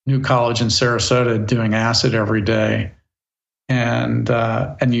New College in Sarasota doing acid every day. And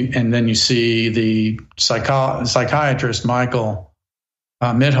then you see the psychiatrist, Michael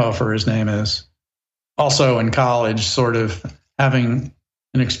Mithofer, his name is, also in college, sort of having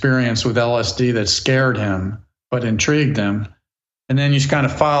an experience with LSD that scared him but intrigued him. And then you kind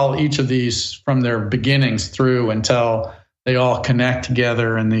of follow each of these from their beginnings through until they all connect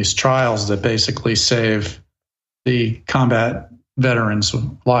together in these trials that basically save the combat veterans'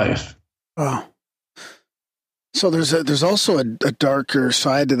 life. Wow. So there's also a darker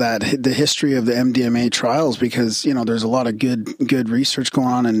side to that, the history of the MDMA trials, because, there's a lot of good research going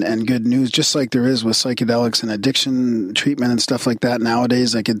on and good news, just like there is with psychedelics and addiction treatment and stuff like that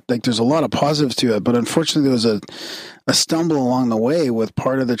nowadays. Like there's a lot of positives to it, but unfortunately there was a stumble along the way with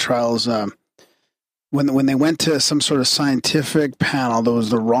part of the trials. When they went to some sort of scientific panel, there was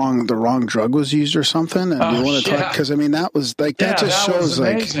the wrong drug was used or something. And you want to talk, because that was like, that just shows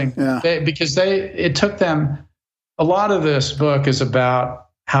amazing. Because it took them. A lot of this book is about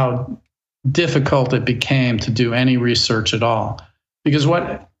how difficult it became to do any research at all. Because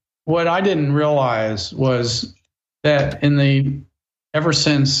what I didn't realize was that ever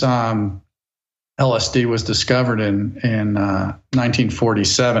since LSD was discovered in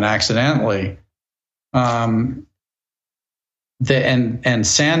 1947 accidentally, and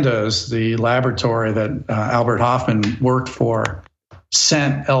Sandoz, the laboratory that Albert Hofmann worked for,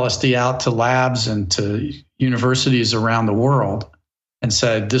 sent LSD out to labs and to universities around the world and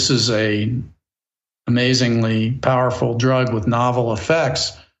said, this is a amazingly powerful drug with novel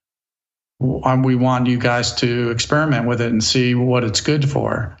effects. We want you guys to experiment with it and see what it's good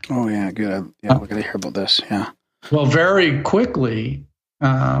for. Oh, yeah, good. Yeah, we're going to hear about this. Yeah. Well, very quickly,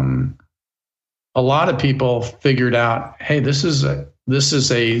 a lot of people figured out, hey, this is a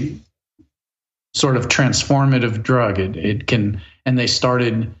sort of transformative drug. It can, and they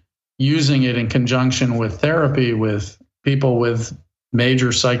started using it in conjunction with therapy with people with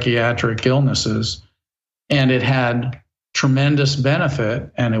major psychiatric illnesses, and it had tremendous benefit,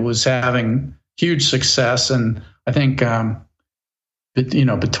 and it was having huge success. And I think,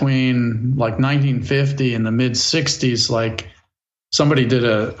 between like 1950 and the mid 60s, like somebody did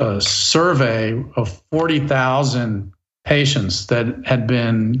a survey of 40,000 patients that had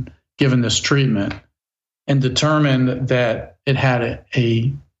been given this treatment and determined that it had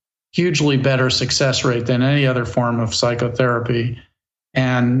a hugely better success rate than any other form of psychotherapy.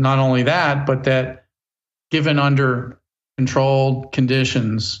 And not only that, but that given under controlled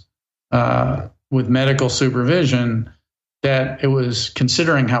conditions with medical supervision, that it was,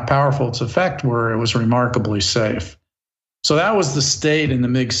 considering how powerful its effects were, it was remarkably safe. So that was the state in the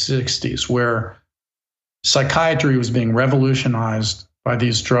mid-60s where psychiatry was being revolutionized by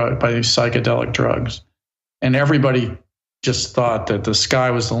these psychedelic drugs. And everybody just thought that the sky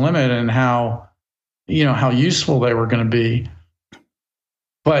was the limit and how useful they were going to be.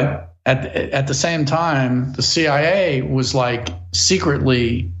 But at the same time, the CIA was like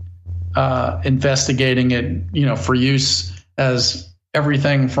secretly investigating it, for use as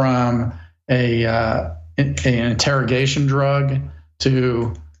everything from an interrogation drug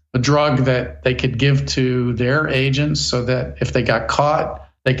to a drug that they could give to their agents so that if they got caught,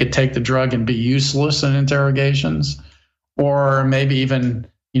 they could take the drug and be useless in interrogations, or maybe even,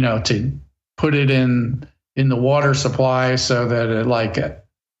 to put it in the water supply so that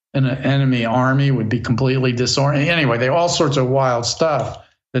an enemy army would be completely disoriented. Anyway, they all sorts of wild stuff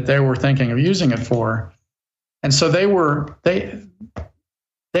that they were thinking of using it for. And so they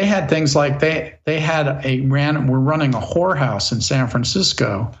had things like we're running a whorehouse in San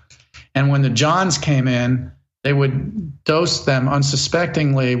Francisco. And when the Johns came in, they would dose them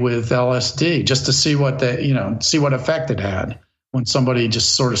unsuspectingly with LSD just to see what effect it had when somebody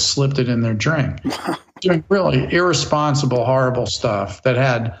just sort of slipped it in their drink. Doing really irresponsible, horrible stuff that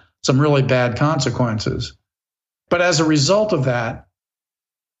had some really bad consequences. But as a result of that,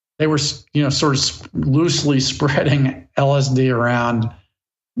 they were, sort of loosely spreading LSD around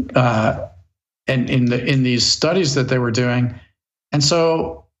and in these studies that they were doing. And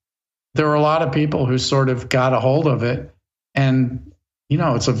so there were a lot of people who sort of got a hold of it. And,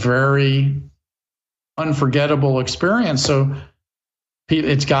 it's a very unforgettable experience. So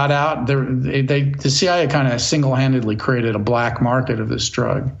it's got out. The CIA kind of single-handedly created a black market of this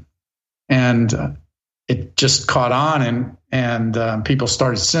drug, and it just caught on, and people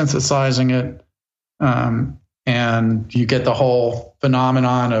started synthesizing it, and you get the whole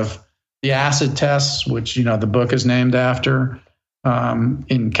phenomenon of the acid tests, which the book is named after,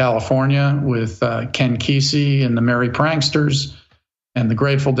 in California with Ken Kesey and the Merry Pranksters, and the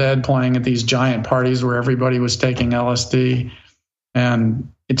Grateful Dead playing at these giant parties where everybody was taking LSD.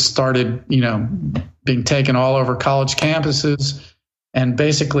 And it started, being taken all over college campuses. And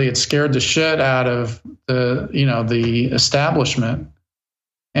basically it scared the shit out of the establishment.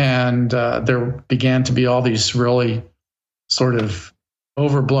 And there began to be all these really sort of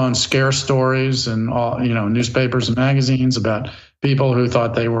overblown scare stories and all, newspapers and magazines about people who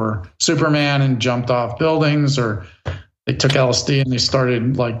thought they were Superman and jumped off buildings, or they took LSD and they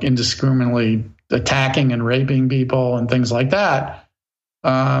started like indiscriminately attacking and raping people and things like that,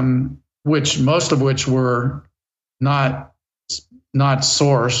 which most of which were not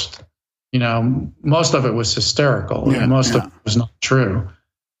sourced. Most of it was hysterical. Most of it was not true.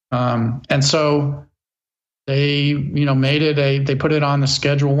 And so they, made it they put it on the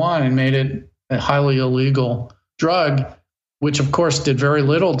Schedule I and made it a highly illegal drug, which of course did very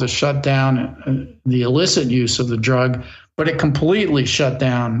little to shut down the illicit use of the drug, but it completely shut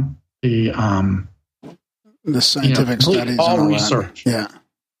down the scientific studies, all research. Yeah.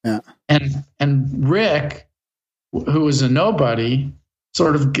 And Rick, who was a nobody,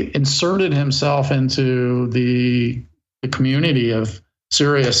 sort of inserted himself into the community of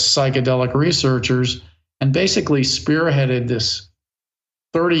serious psychedelic researchers and basically spearheaded this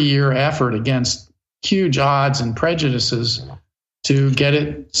 30-year effort against huge odds and prejudices to get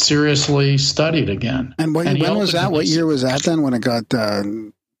it seriously studied again. And when was that? What year was that then when it got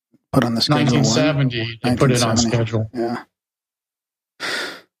put on the schedule? 1970. They put it on schedule. Yeah.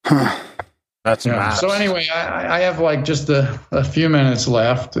 Huh. That's mass. So anyway, I have like just a few minutes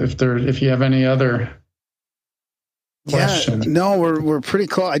left. If you have any other questions. No, we're pretty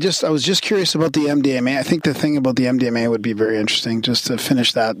close. I was just curious about the MDMA. I think the thing about the MDMA would be very interesting, just to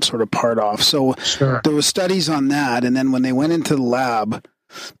finish that sort of part off. So there was studies on that, and then when they went into the lab,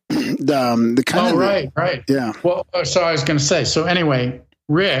 the kind of right. Yeah. Well, so I was going to say. So anyway,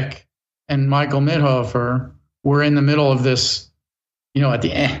 Rick and Michael Mithoefer were in the middle of this. At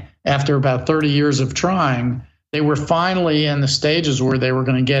the end, after about 30 years of trying, they were finally in the stages where they were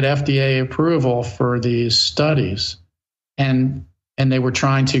going to get FDA approval for these studies. And they were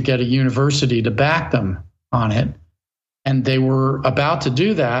trying to get a university to back them on it. And they were about to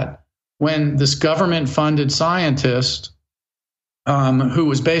do that when this government-funded scientist, who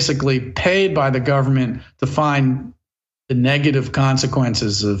was basically paid by the government to find the negative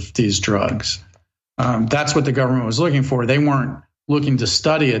consequences of these drugs. That's what the government was looking for. They weren't looking to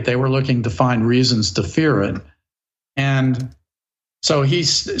study it. They were looking to find reasons to fear it. And so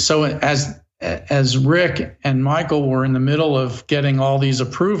as Rick and Michael were in the middle of getting all these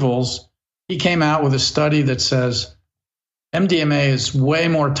approvals, he came out with a study that says MDMA is way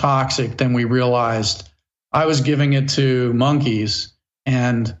more toxic than we realized. I was giving it to monkeys,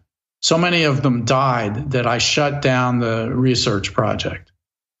 and so many of them died that I shut down the research project.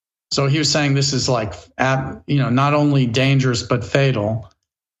 So he was saying this is like, not only dangerous, but fatal.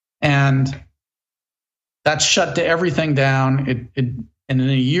 And that shut everything down. And then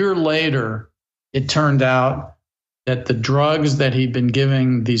a year later, it turned out that the drugs that he'd been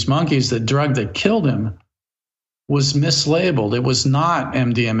giving these monkeys, the drug that killed him, was mislabeled. It was not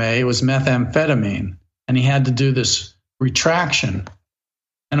MDMA, it was methamphetamine. And he had to do this retraction.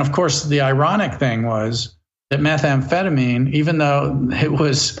 And of course, the ironic thing was that methamphetamine, even though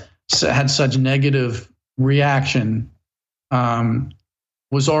it had such negative reaction,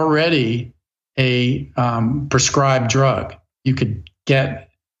 was already a prescribed drug. You could get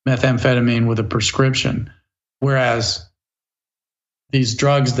methamphetamine with a prescription, whereas these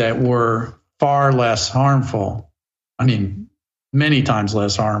drugs that were far less harmful, many times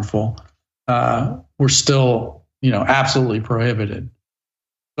less harmful, were still, absolutely prohibited.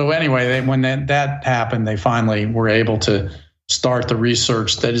 So anyway, when that happened, they finally were able to start the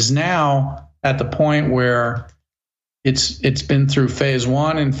research that is now at the point where it's been through phase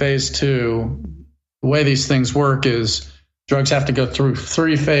 1 and phase 2. The way these things work is drugs have to go through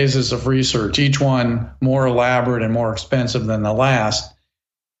 3 phases of research, each one more elaborate and more expensive than the last,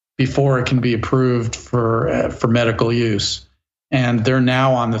 before it can be approved for medical use. And they're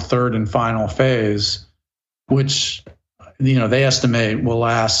now on the 3rd and final phase, which they estimate will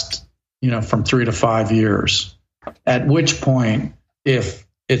last from 3 to 5 years. At which point, if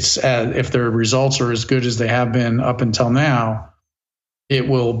their results are as good as they have been up until now, it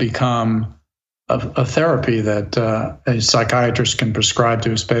will become a therapy that a psychiatrist can prescribe to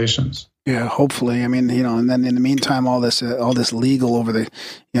his patients. Yeah, hopefully. I mean, and then in the meantime, all this legal over the,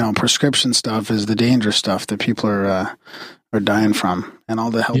 prescription stuff is the dangerous stuff that people are dying from, and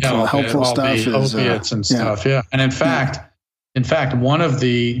all the helpful stuff is opiates and stuff. Yeah, and in fact, one of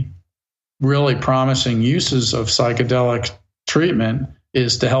the really promising uses of psychedelic treatment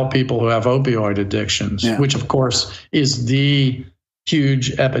is to help people who have opioid addictions, which of course is the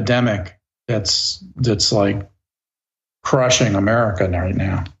huge epidemic that's like crushing America right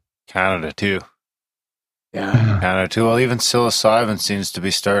now. Canada too. Yeah. Canada too. Well, even psilocybin seems to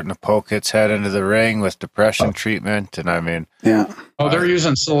be starting to poke its head into the ring with depression treatment. And I mean, they're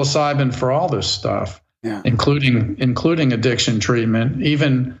using psilocybin for all this stuff, including addiction treatment.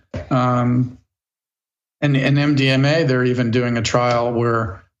 Even and MDMA, they're even doing a trial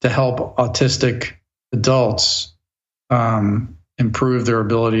where to help autistic adults improve their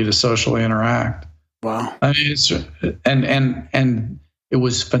ability to socially interact. Wow. I mean, and it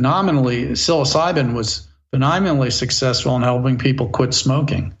was psilocybin was phenomenally successful in helping people quit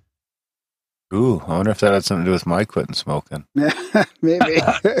smoking. Ooh, I wonder if that had something to do with my quitting smoking. Maybe.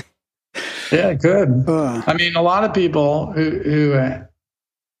 Yeah, good. I mean, a lot of people who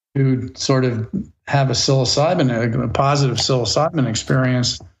sort of have a positive psilocybin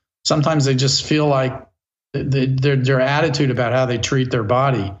experience, sometimes they just feel like their attitude about how they treat their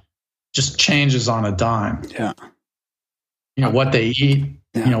body just changes on a dime. Yeah. What they eat,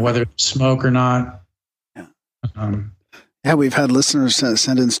 whether they smoke or not. Yeah. We've had listeners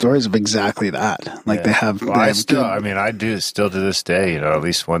send in stories of exactly that. Like they have. Well, I do still to this day, at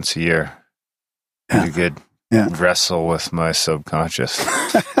least once a year. Yeah. A good wrestle with my subconscious.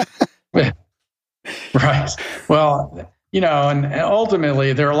 Right. Well, and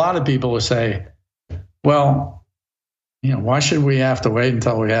ultimately there are a lot of people who say, well, why should we have to wait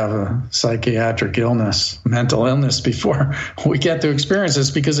until we have a psychiatric illness, mental illness, before we get to experience this?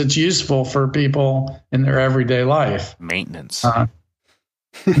 Because it's useful for people in their everyday life. Maintenance.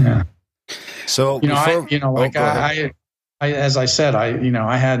 Yeah. So, I as I said,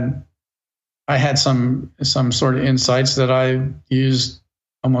 I had some sort of insights that I used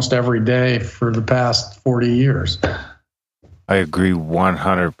almost every day for the past 40 years. I agree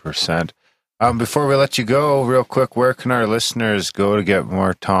 100%. Before we let you go, real quick, where can our listeners go to get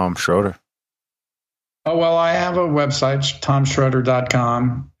more Tom Shroder? Oh, well, I have a website,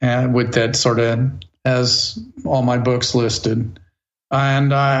 tomshroder.com, and with that sort of has all my books listed.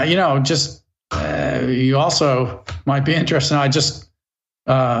 And, you also might be interested. I just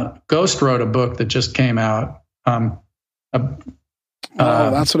Ghost wrote a book that just came out. That's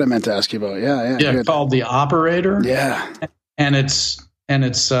what I meant to ask you about. Yeah. Called The Operator. Yeah. And it's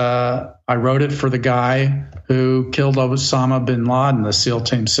I wrote it for the guy who killed Osama bin Laden, the SEAL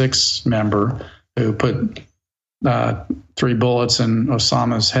Team 6 member who put 3 bullets in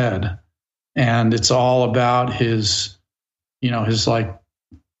Osama's head. And it's all about his like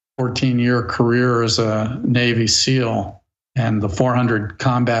 14-year career as a Navy SEAL and the 400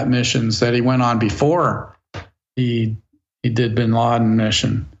 combat missions that he went on before he did bin Laden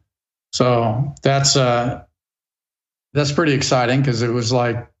mission. So that's pretty exciting because it was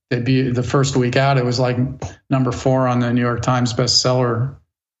like the first week out, it was like number 4 on the New York Times bestseller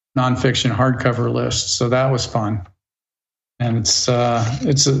nonfiction hardcover list. So that was fun. And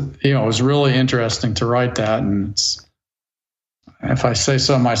it was really interesting to write that. And if I say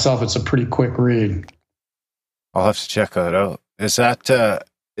so myself, it's a pretty quick read. I'll have to check that out. Is that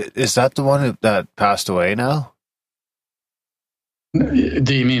the one that passed away now?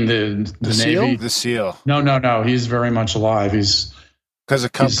 Do you mean the Navy? The SEAL? No. He's very much alive.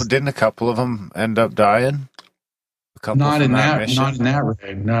 Didn't a couple of them end up dying? Not in that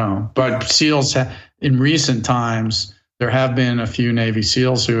raid, no. But SEALs in recent times, there have been a few Navy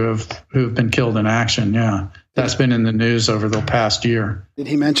SEALs who've been killed in action. Yeah, that's been in the news over the past year. Did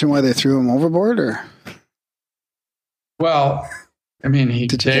he mention why they threw him overboard, or? Well, I mean,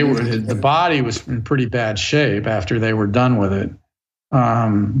 the body was in pretty bad shape after they were done with it.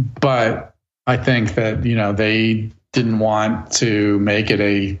 But I think that they didn't want to make it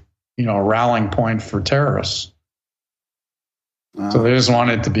a rallying point for terrorists. So they just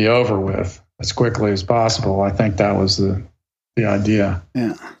wanted it to be over with as quickly as possible. I think that was the idea.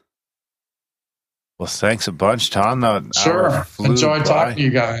 Yeah. Well, thanks a bunch, Tom. Sure. Enjoyed talking to you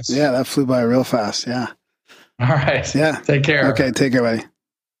guys. Yeah, that flew by real fast. Yeah. All right. Yeah. Take care. Okay. Take care, buddy.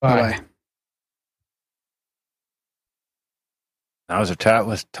 Bye. Bye. That was a chat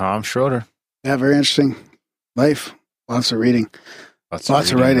with Tom Shroder. Yeah, very interesting. Life. Lots of reading.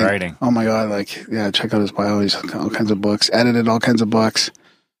 Lots of writing. Oh my God. Like, yeah, check out his bio. He's all kinds of books, edited all kinds of books.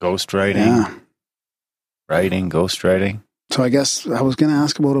 Ghostwriting. Yeah. Writing, ghostwriting. So I guess I was going to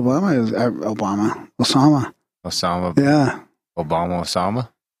ask about Osama. Yeah. Osama.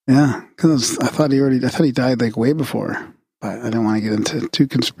 Yeah. Because I thought he died like way before, but I didn't want to get into too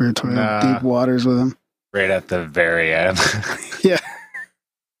conspiratorial deep waters with him. Right at the very end. Yeah.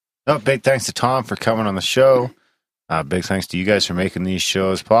 No, big thanks to Tom for coming on the show. Big thanks to you guys for making these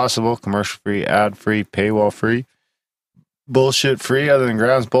shows possible. Commercial-free, ad-free, paywall-free, bullshit-free, other than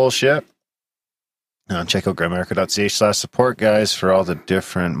Ground's bullshit. Check out grimerica.ch/support, guys, for all the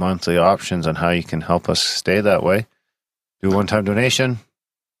different monthly options on how you can help us stay that way. Do a one-time donation.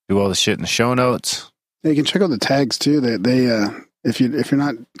 Do all the shit in the show notes. Yeah, you can check out the tags, too. They if you're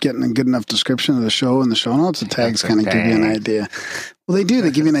not getting a good enough description of the show in the show notes, the tags kind of give you an idea. Well, they do.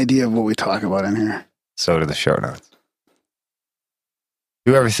 They give you an idea of what we talk about in here. So do the show notes.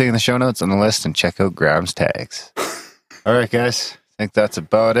 Do everything in the show notes on the list and check out Graham's tags. All right, guys. I think that's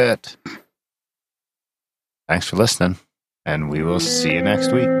about it. Thanks for listening, and we will see you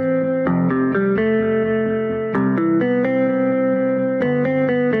next week.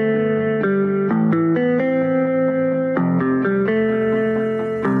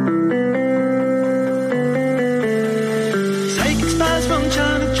 Psychic spies from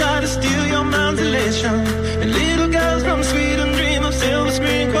China try to steal your mind's elation, and little girls from Sweden dream of silver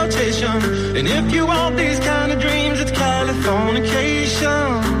screen quotation. And if you want these kind of dreams, it's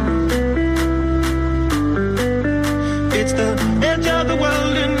Californication. It's the edge of the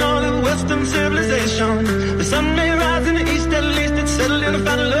world in all of Western civilization. The sun may rise in the east, at least it's settled in a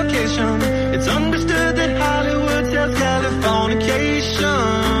final location. It's understood that Hollywood sells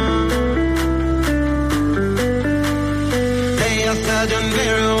Californication. They are surgeon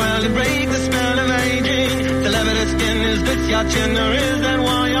very well to break the spell of aging. The leather skin is this your chin, or is that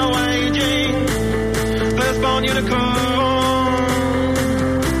why you're waging? Firstborn unicorn,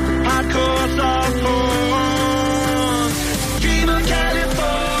 hardcore softcore.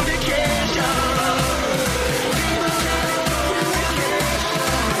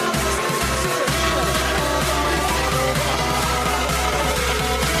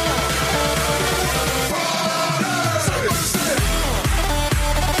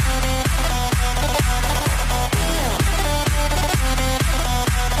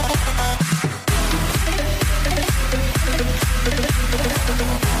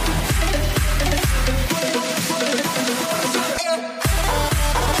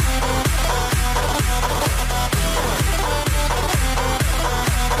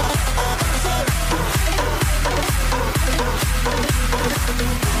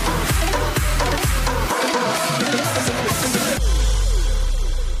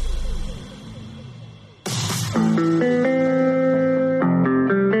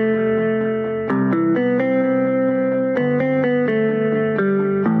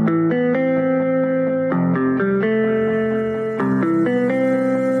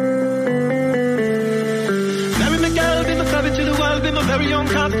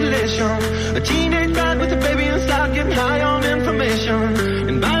 A teenage bride with a baby inside, getting high on information.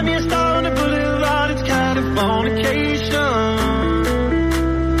 And buy me a star on the boulevard, it's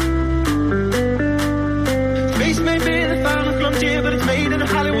Californication. Space may be the final frontier, but it's made in a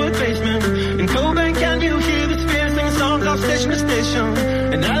Hollywood basement. In Cobain, can you hear the spirits singing songs off station to station?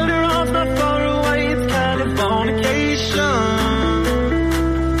 And Alderon's not far away, it's Californication.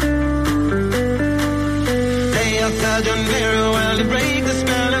 They are surgeon very well to break the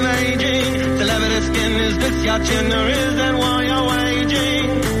spell of aging. Celebrity skin, is this your chin, or is that why you're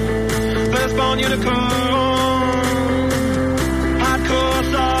waging? Firstborn unicorn, hardcore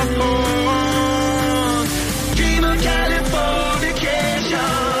softcore. Dream of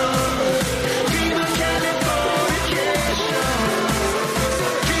Californication. Dream of Californication.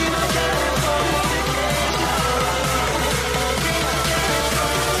 Dream of Californication.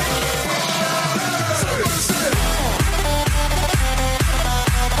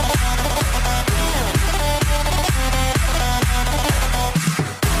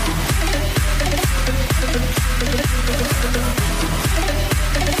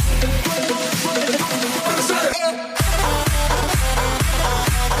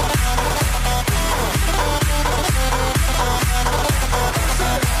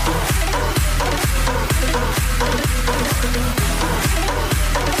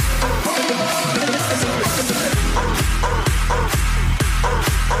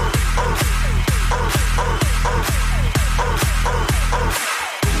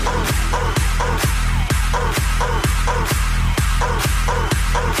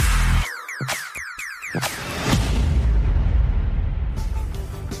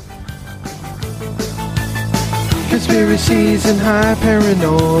 conspiracies and high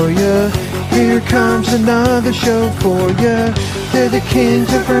paranoia. Here comes another show for ya. They're the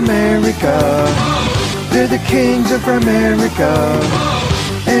kings of Grimerica. They're the kings of Grimerica.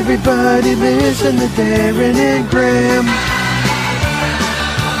 Everybody listen to Darren and Graham.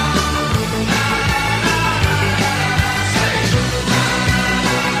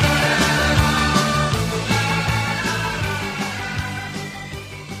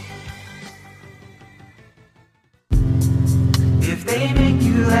 If they make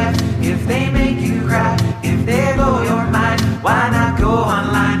you laugh, if they make you cry, if they blow your mind, why not go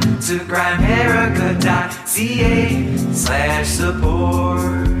online to grimerica.ca/support.